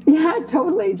it. Yeah,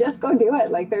 totally. Just go do it.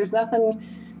 Like, there's nothing.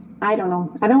 I don't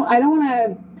know. I don't want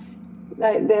to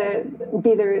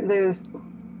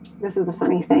this is a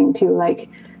funny thing too. Like,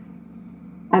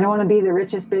 I don't want to be the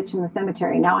richest bitch in the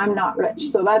cemetery. Now, I'm not rich,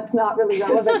 so that's not really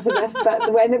relevant to this.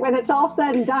 But when it's all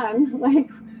said and done, like,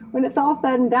 when it's all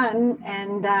said and done,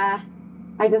 and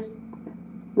I just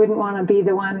wouldn't want to be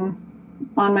the one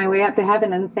on my way up to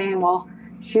heaven and saying, well,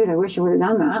 shoot, I wish I would have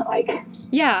done that. Like,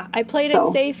 yeah, I played it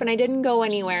safe and I didn't go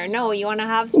anywhere. No, you want to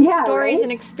have some stories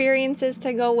and experiences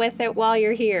to go with it while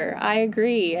you're here. I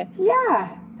agree.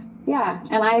 Yeah. Yeah.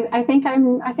 And I think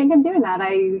I'm doing that.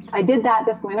 I did that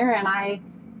this winter, and I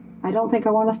don't think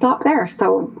I want to stop there.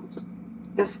 So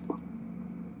just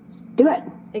do it.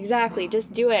 Exactly.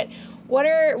 Just do it. What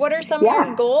are some of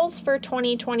your goals for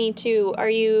 2022? Are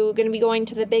you going to be going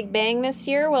to the Big Bang this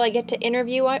year? Will I get to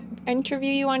interview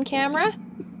you on camera?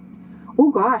 Oh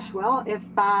gosh, well, if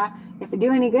I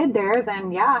do any good there,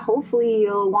 then yeah, hopefully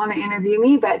you'll want to interview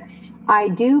me. But I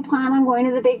do plan on going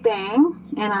to the Big Bang,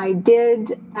 and I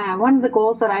did one of the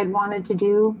goals that I'd wanted to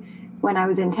do when I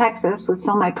was in Texas was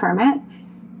film my permit.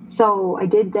 So I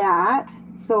did that.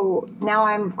 So now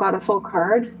I've got a full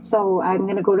card. So I'm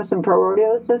going to go to some pro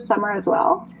rodeos this summer as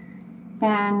well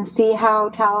and see how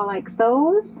Tala likes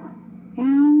those.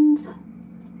 And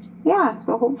yeah,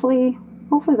 so hopefully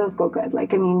those go good.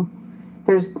 Like, I mean,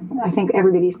 I think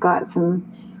everybody's got some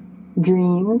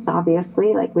dreams,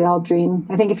 obviously. Like, we all dream.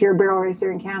 I think if you're a barrel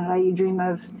racer in Canada, you dream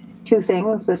of two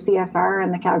things, the CFR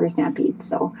and the Calgary Stampede.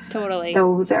 So totally.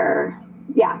 Those are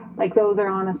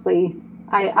honestly,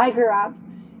 I grew up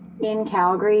in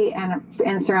Calgary and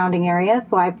surrounding areas.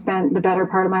 So I've spent the better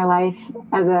part of my life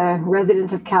as a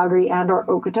resident of Calgary and or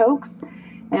Okotoks.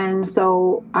 And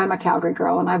so I'm a Calgary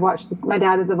girl, and I've watched this. My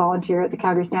dad is a volunteer at the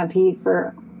Calgary Stampede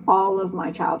for all of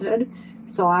my childhood.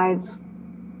 So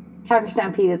Calgary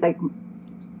Stampede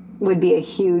would be a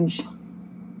huge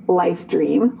life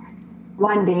dream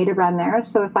one day to run there.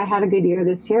 So if I had a good year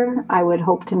this year, I would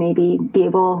hope to maybe be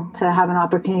able to have an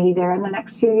opportunity there in the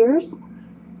next few years.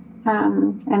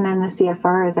 And then the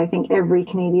CFR is, I think, every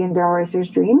Canadian barrel racer's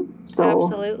dream. So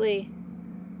absolutely.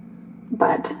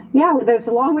 But yeah, there's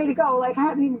a long way to go. Like, I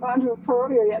haven't even gone to a pro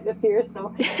rodeo yet this year,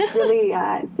 so really,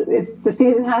 it's the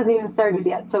season hasn't even started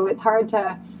yet. So it's hard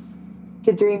to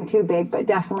dream too big. But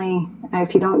definitely,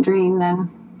 if you don't dream, then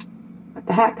what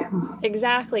the heck?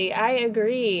 Exactly, I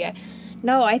agree.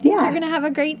 No, I think you're gonna have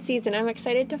a great season. I'm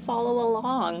excited to follow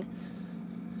along.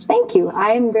 Thank you.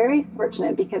 I'm very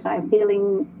fortunate because I'm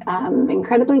feeling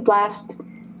incredibly blessed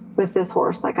with this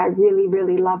horse. Like, I really,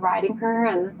 really love riding her,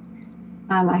 and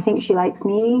I think she likes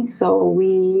me. So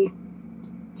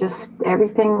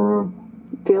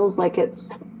everything feels like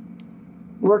it's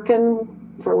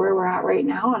working for where we're at right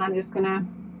now, and I'm just going to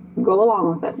go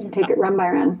along with it and take it run by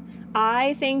run.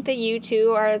 I think that you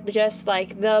two are just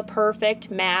like the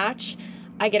perfect match.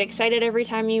 I get excited every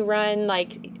time you run.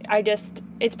 Like,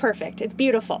 it's perfect. It's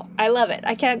beautiful. I love it.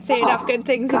 I can't say enough good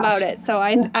things about it. So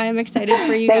I'm excited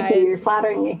for you guys. Thank you. You're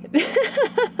flattering me.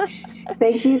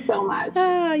 Thank you so much.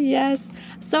 Yes.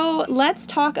 So let's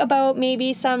talk about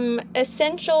maybe some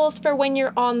essentials for when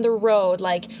you're on the road.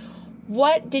 Like,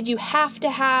 what did you have to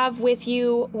have with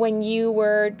you when you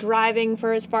were driving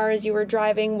for as far as you were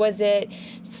driving? Was it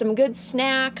some good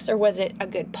snacks, or was it a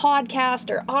good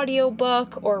podcast or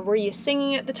audiobook, or were you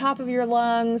singing at the top of your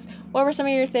lungs? What were some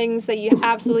of your things that you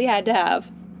absolutely had to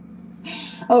have?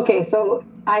 Okay, so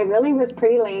I really was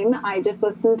pretty lame. I just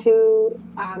listened to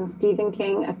a Stephen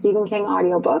King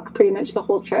audiobook pretty much the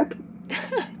whole trip.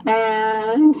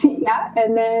 And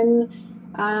then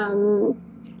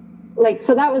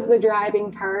so that was the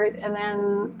driving part. And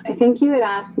then I think you had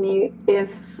asked me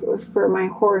if for my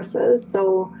horses.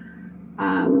 So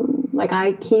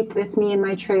I keep with me in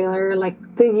my trailer, like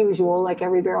the usual, like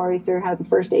every barrel racer has a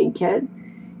first aid kit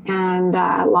and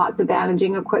lots of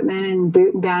bandaging equipment and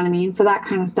boot and Banamine. So that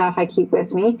kind of stuff I keep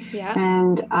with me. Yeah.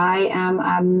 And I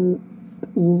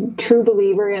am true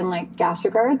believer in like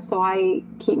GastroGuard. So I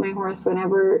keep my horse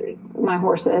whenever my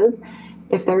horses,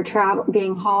 if they're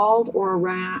being hauled or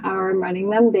I'm running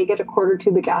them, they get a quarter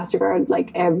tube of GastroGuard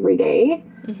like every day.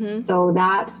 Mm-hmm. So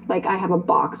that, like, I have a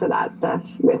box of that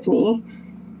stuff with me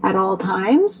at all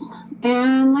times.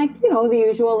 And the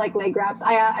usual, like leg wraps.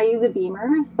 I use a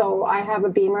Beamer. So I have a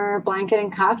Beamer blanket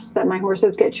and cuffs that my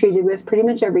horses get treated with pretty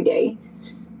much every day.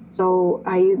 So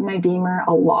I use my Beamer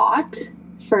a lot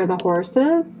for the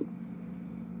horses.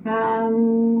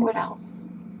 What else?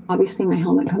 Obviously my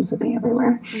helmet comes with me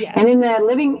everywhere. Yes. And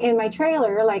living in my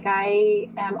trailer, like, I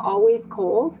am always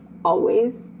cold,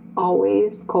 always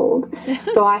cold.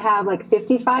 So I have like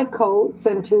 55 coats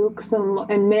and toques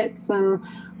and mitts and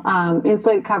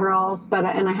insulated coveralls,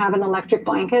 and I have an electric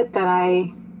blanket that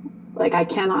I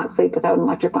cannot sleep without an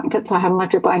electric blanket. So I have an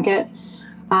electric blanket.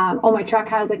 My truck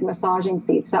has like massaging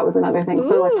seats. That was another thing. Ooh.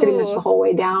 So like pretty much the whole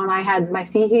way down, I had my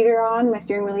seat heater on, my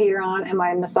steering wheel heater on, and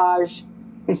my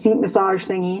seat massage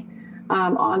thingy.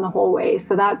 on the whole way.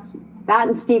 So that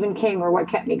and Stephen King were what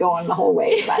kept me going the whole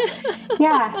way. But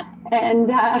yeah, and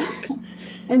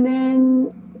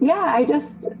then yeah, I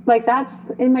just like that's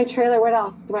in my trailer. What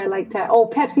else do I like to? Oh,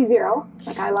 Pepsi Zero.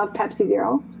 Like I love Pepsi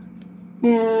Zero,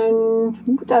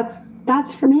 and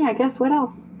that's for me. I guess. What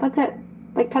else? That's it.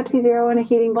 Like Pepsi Zero and a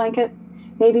heating blanket,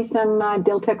 maybe some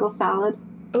dill pickle salad.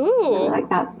 Ooh. I like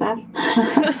that stuff.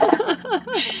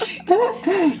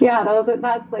 Yeah,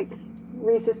 that's like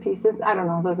Reese's Pieces. I don't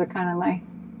know. Those are kind of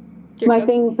my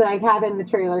things that I have in the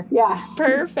trailer. Yeah.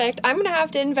 Perfect. I'm going to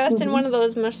have to invest in one of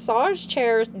those massage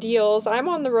chair deals. I'm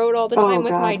on the road all the time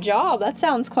with my job. That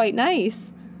sounds quite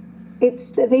nice. They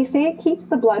say it keeps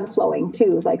the blood flowing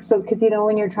too. Like, so, cause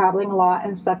when you're traveling a lot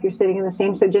and stuff, you're sitting in the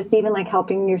same, so just even like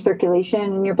helping your circulation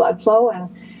and your blood flow. And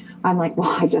I'm like, well,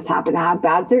 I just happen to have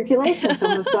bad circulation, so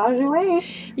massage away.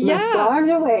 Yeah. Massage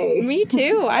away. Me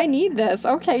too. I need this.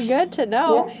 Okay, good to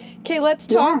know. Yeah. Okay, let's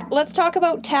talk. Yeah. Let's talk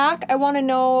about tack. I want to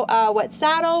know what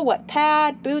saddle, what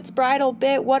pad, boots, bridle,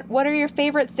 bit. What are your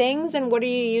favorite things, and what are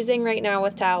you using right now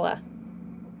with Tala?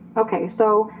 Okay,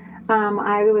 so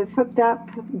I was hooked up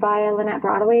via Lynette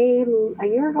Broadway a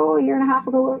year and a half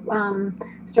ago.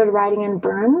 Started riding in a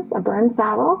Burns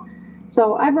saddle.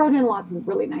 So I've rode in lots of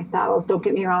really nice saddles. Don't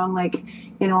get me wrong. Like,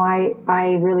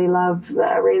 I really love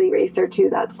the Rayleigh Racer too.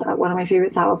 That's one of my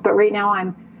favorite saddles. But right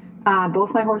now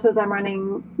both my horses I'm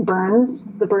running the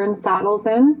Burns saddles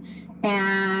in.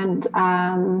 And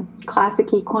Classic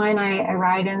Equine, I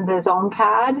ride in the Zone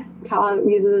Pad. Tala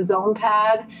uses a Zone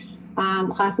Pad.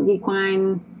 Classic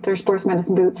Equine, their sports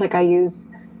medicine boots, like I use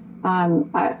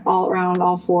all around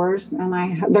all fours, and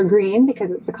they're green because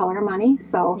it's the color of money.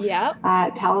 So yeah,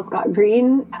 Tala's got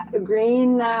green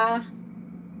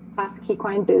Classic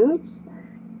Equine boots,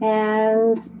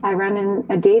 and I run in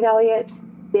a Dave Elliott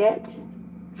bit.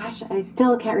 Gosh, I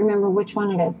still can't remember which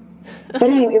one it is, but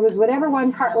anyway, it was whatever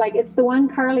one it's the one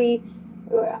Carly.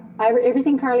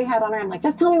 Everything Carly had on her, I'm like,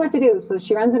 just tell me what to do. So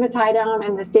she runs in a tie down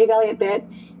and this Dave Elliott bit.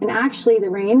 And actually the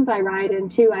reins I ride in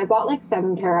too, I bought like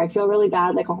 7 pair. I feel really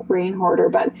bad, like a rein hoarder,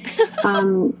 but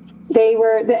they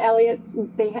were the Elliott's.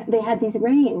 They had these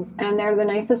reins, and they're the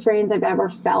nicest reins I've ever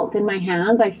felt in my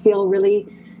hands. I feel really,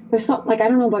 there's so, like, I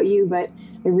don't know about you, but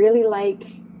I really like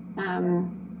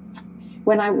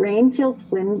when rein feels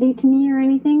flimsy to me or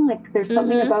anything. Like there's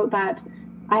something about that.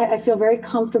 I feel very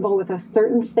comfortable with a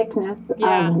certain thickness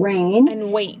of rein.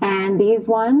 And weight. And these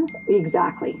ones,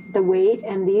 exactly. The weight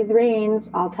and these reins,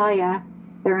 I'll tell you,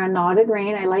 they're a knotted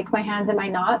rein. I like my hands in my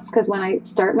knots because when I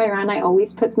start my run, I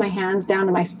always put my hands down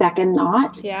to my second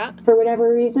knot. Yeah. For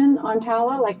whatever reason on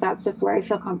Tala. Like that's just where I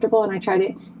feel comfortable, and I try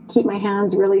to keep my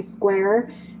hands really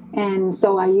square. And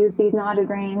so I use these knotted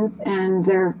reins, and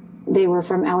they were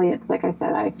from Elliott's. Like I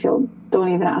said,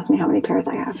 don't even ask me how many pairs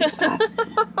I have.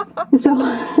 So,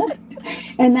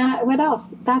 and what else?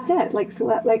 That's it. Like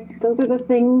those are the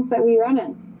things that we run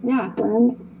in. Yeah.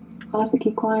 Burns, Classic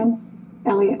Equine,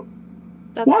 Elliott.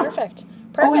 That's perfect.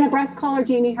 Oh, and a breast collar.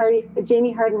 Jamie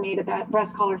Harden made a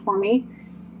breast collar for me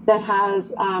that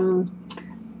has a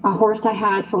horse I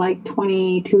had for like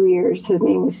 22 years. His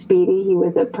name was Speedy. He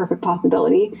was a perfect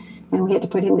possibility, and we had to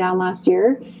put him down last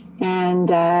year. And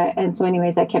so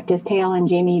anyways, I kept his tail, and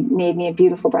Jamie made me a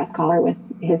beautiful breast collar with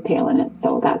his tail in it.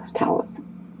 So that's Tala's.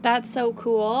 That's so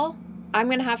cool. I'm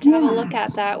going to have a look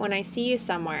at that when I see you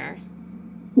somewhere.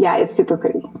 Yeah, it's super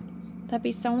pretty. That'd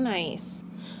be so nice.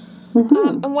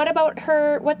 Mm-hmm. And what about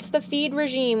her? What's the feed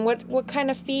regime? What kind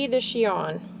of feed is she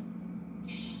on?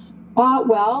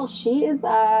 Well, she is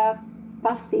a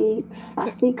fussy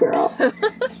girl.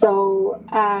 So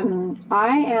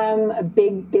I am a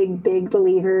big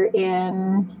believer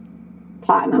in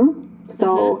platinum.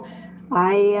 So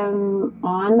I am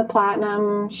on the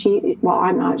platinum.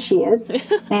 I'm not. She is.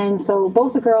 And so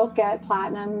both the girls get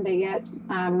platinum. They get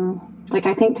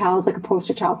I think Tala's like a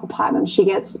poster child for platinum. She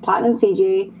gets platinum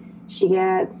CJ. She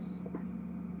gets,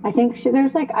 I think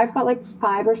there's I've got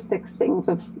 5 or 6 things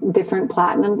of different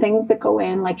platinum things that go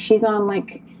in. Like she's on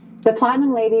the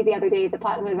platinum lady the other day, the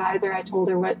platinum advisor, I told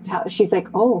her she's like,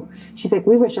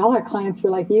 we wish all our clients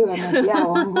were like you. I'm like, yeah,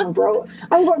 well, I'm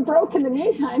going broke in the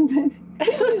meantime. But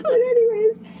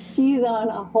anyways, she's on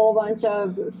a whole bunch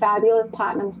of fabulous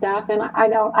platinum stuff. And I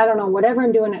don't know, whatever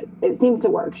I'm doing, it seems to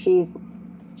work. She's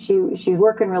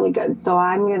working really good. So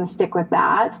I'm going to stick with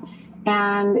that.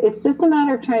 And it's just a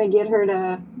matter of trying to get her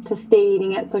to stay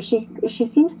eating it. So she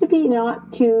seems to be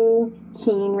not too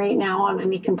keen right now on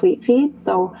any complete feeds.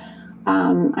 So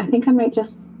I think I might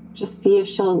just see if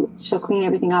she'll clean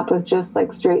everything up with just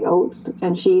straight oats.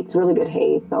 And she eats really good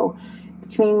hay. So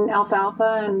between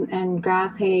alfalfa and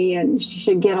grass hay, and she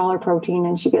should get all her protein,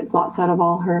 and she gets lots out of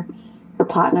all her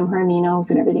platinum, her aminos,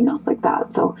 and everything else like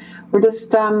that. So we're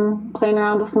just playing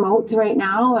around with some oats right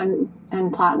now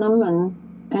and platinum,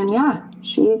 and yeah,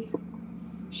 she's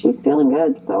feeling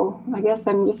good. So I guess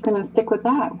I'm just gonna stick with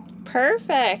that.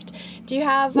 Perfect. Do you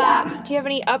have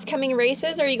any upcoming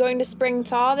races? Are you going to Spring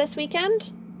Thaw this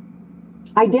weekend?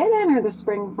 I did enter the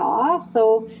Spring Thaw,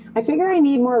 so I figure I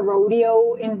need more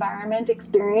rodeo environment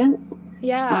experience.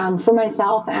 Yeah. For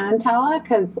myself and Tala,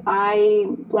 because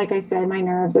like I said, my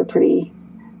nerves are pretty,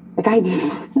 like I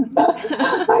just,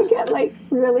 I get like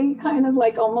really kind of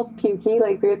like almost pukey.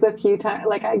 Like there's a few times,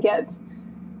 like I get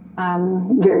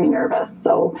very nervous.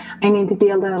 So I need to be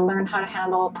able to learn how to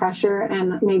handle pressure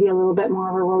and maybe a little bit more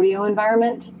of a rodeo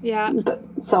environment. Yeah.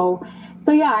 So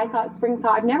yeah, I thought Spring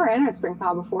Thaw, I've never entered Spring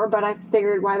Thaw before, but I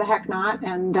figured why the heck not?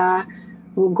 And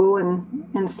we'll go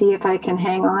and see if I can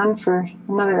hang on for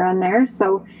another run there.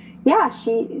 So yeah,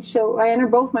 I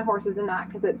entered both my horses in that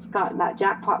because it's got that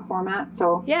jackpot format.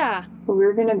 So yeah, I'm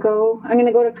going to go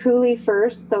to Cooley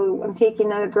first. So I'm taking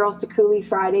the girls to Cooley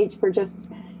Friday for just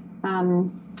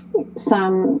some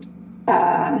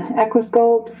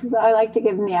Equiscope. I like to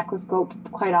give them the Equiscope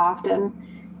quite often,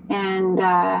 and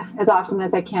as often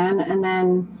as I can, and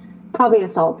then probably a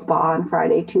salt spa on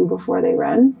Friday too before they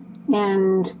run.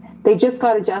 And they just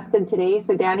got adjusted today.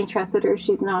 So Danny Tressiter,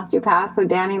 she's an osteopath, so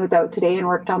Danny was out today and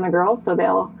worked on the girls, so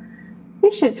they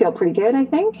should feel pretty good, I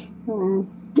think.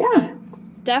 Yeah.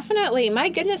 Definitely. My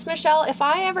goodness, Michele, if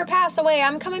I ever pass away,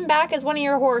 I'm coming back as one of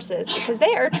your horses because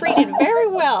they are treated very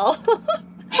well.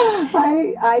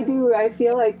 I do. I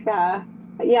feel like, I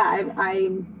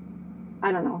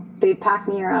don't know. They pack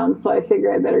me around, so I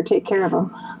figure I better take care of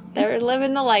them. They're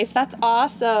living the life. That's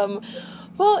awesome.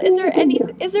 Well, is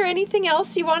there anything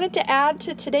else you wanted to add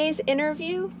to today's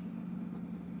interview?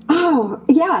 Oh,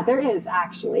 yeah, there is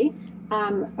actually.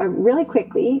 Really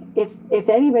quickly, if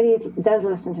anybody does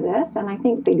listen to this, and I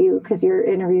think they do because your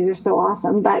interviews are so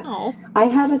awesome, but I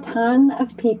had a ton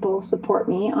of people support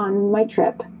me on my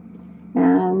trip,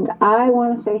 and I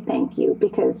want to say thank you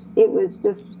because it was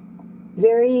just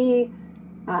very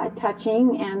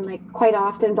touching and like quite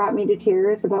often brought me to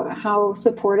tears about how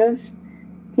supportive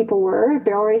people were,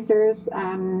 barrel racers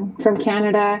from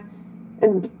Canada,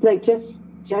 and like just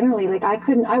generally, like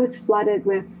I was flooded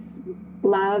with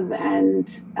love and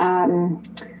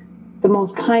the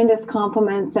most kindest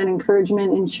compliments and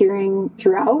encouragement and cheering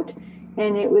throughout,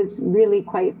 and it was really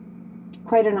quite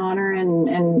an honor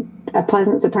and a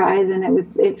pleasant surprise, and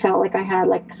it felt like I had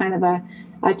like kind of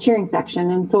a cheering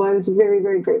section, and so I was very,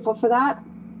 very grateful for that.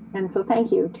 And so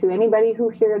thank you to anybody who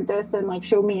heard this and like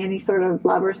showed me any sort of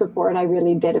love or support. I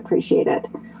really did appreciate it.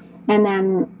 And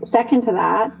then second to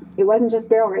that, it wasn't just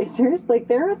barrel racers. Like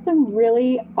there are some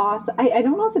really awesome, I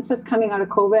don't know if it's just coming out of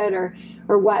COVID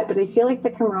or what, but I feel like the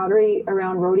camaraderie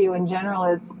around rodeo in general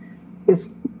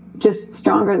is just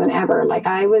stronger than ever. Like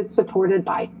I was supported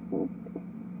by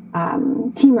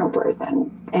team ropers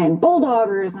and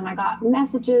bulldoggers, and I got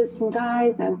messages from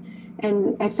guys,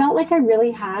 and I felt like I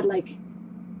really had like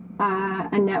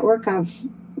a network of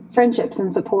friendships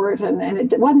and support, and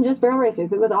it wasn't just barrel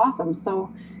racers. It was awesome.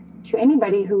 So to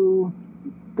anybody who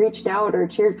reached out or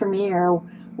cheered for me or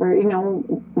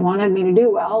wanted me to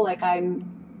do well, like I'm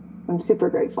super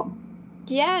grateful.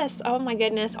 Yes. Oh my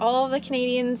goodness. All of the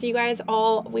Canadians, you guys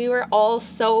we were all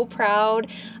so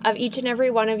proud of each and every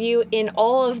one of you in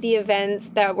all of the events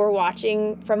that we're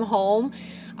watching from home.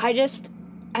 I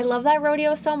love that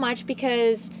rodeo so much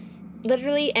because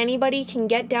literally anybody can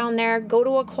get down there, go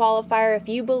to a qualifier. If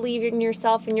you believe in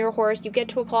yourself and your horse, you get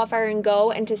to a qualifier and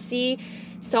go. And to see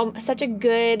such a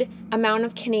good amount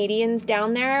of Canadians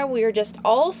down there, we were just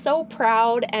all so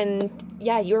proud. And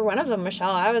yeah, you were one of them, Michele.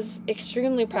 I was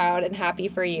extremely proud and happy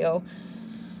for you.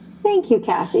 Thank you,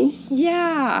 Cassie.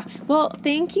 Yeah. Well,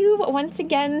 thank you once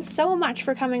again so much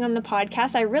for coming on the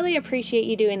podcast. I really appreciate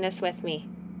you doing this with me.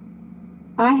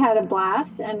 I had a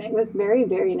blast, and it was very,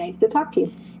 very nice to talk to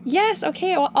you. Yes.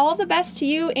 Okay. Well, all the best to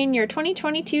you in your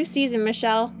 2022 season,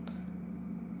 Michele.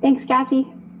 Thanks, Cassie.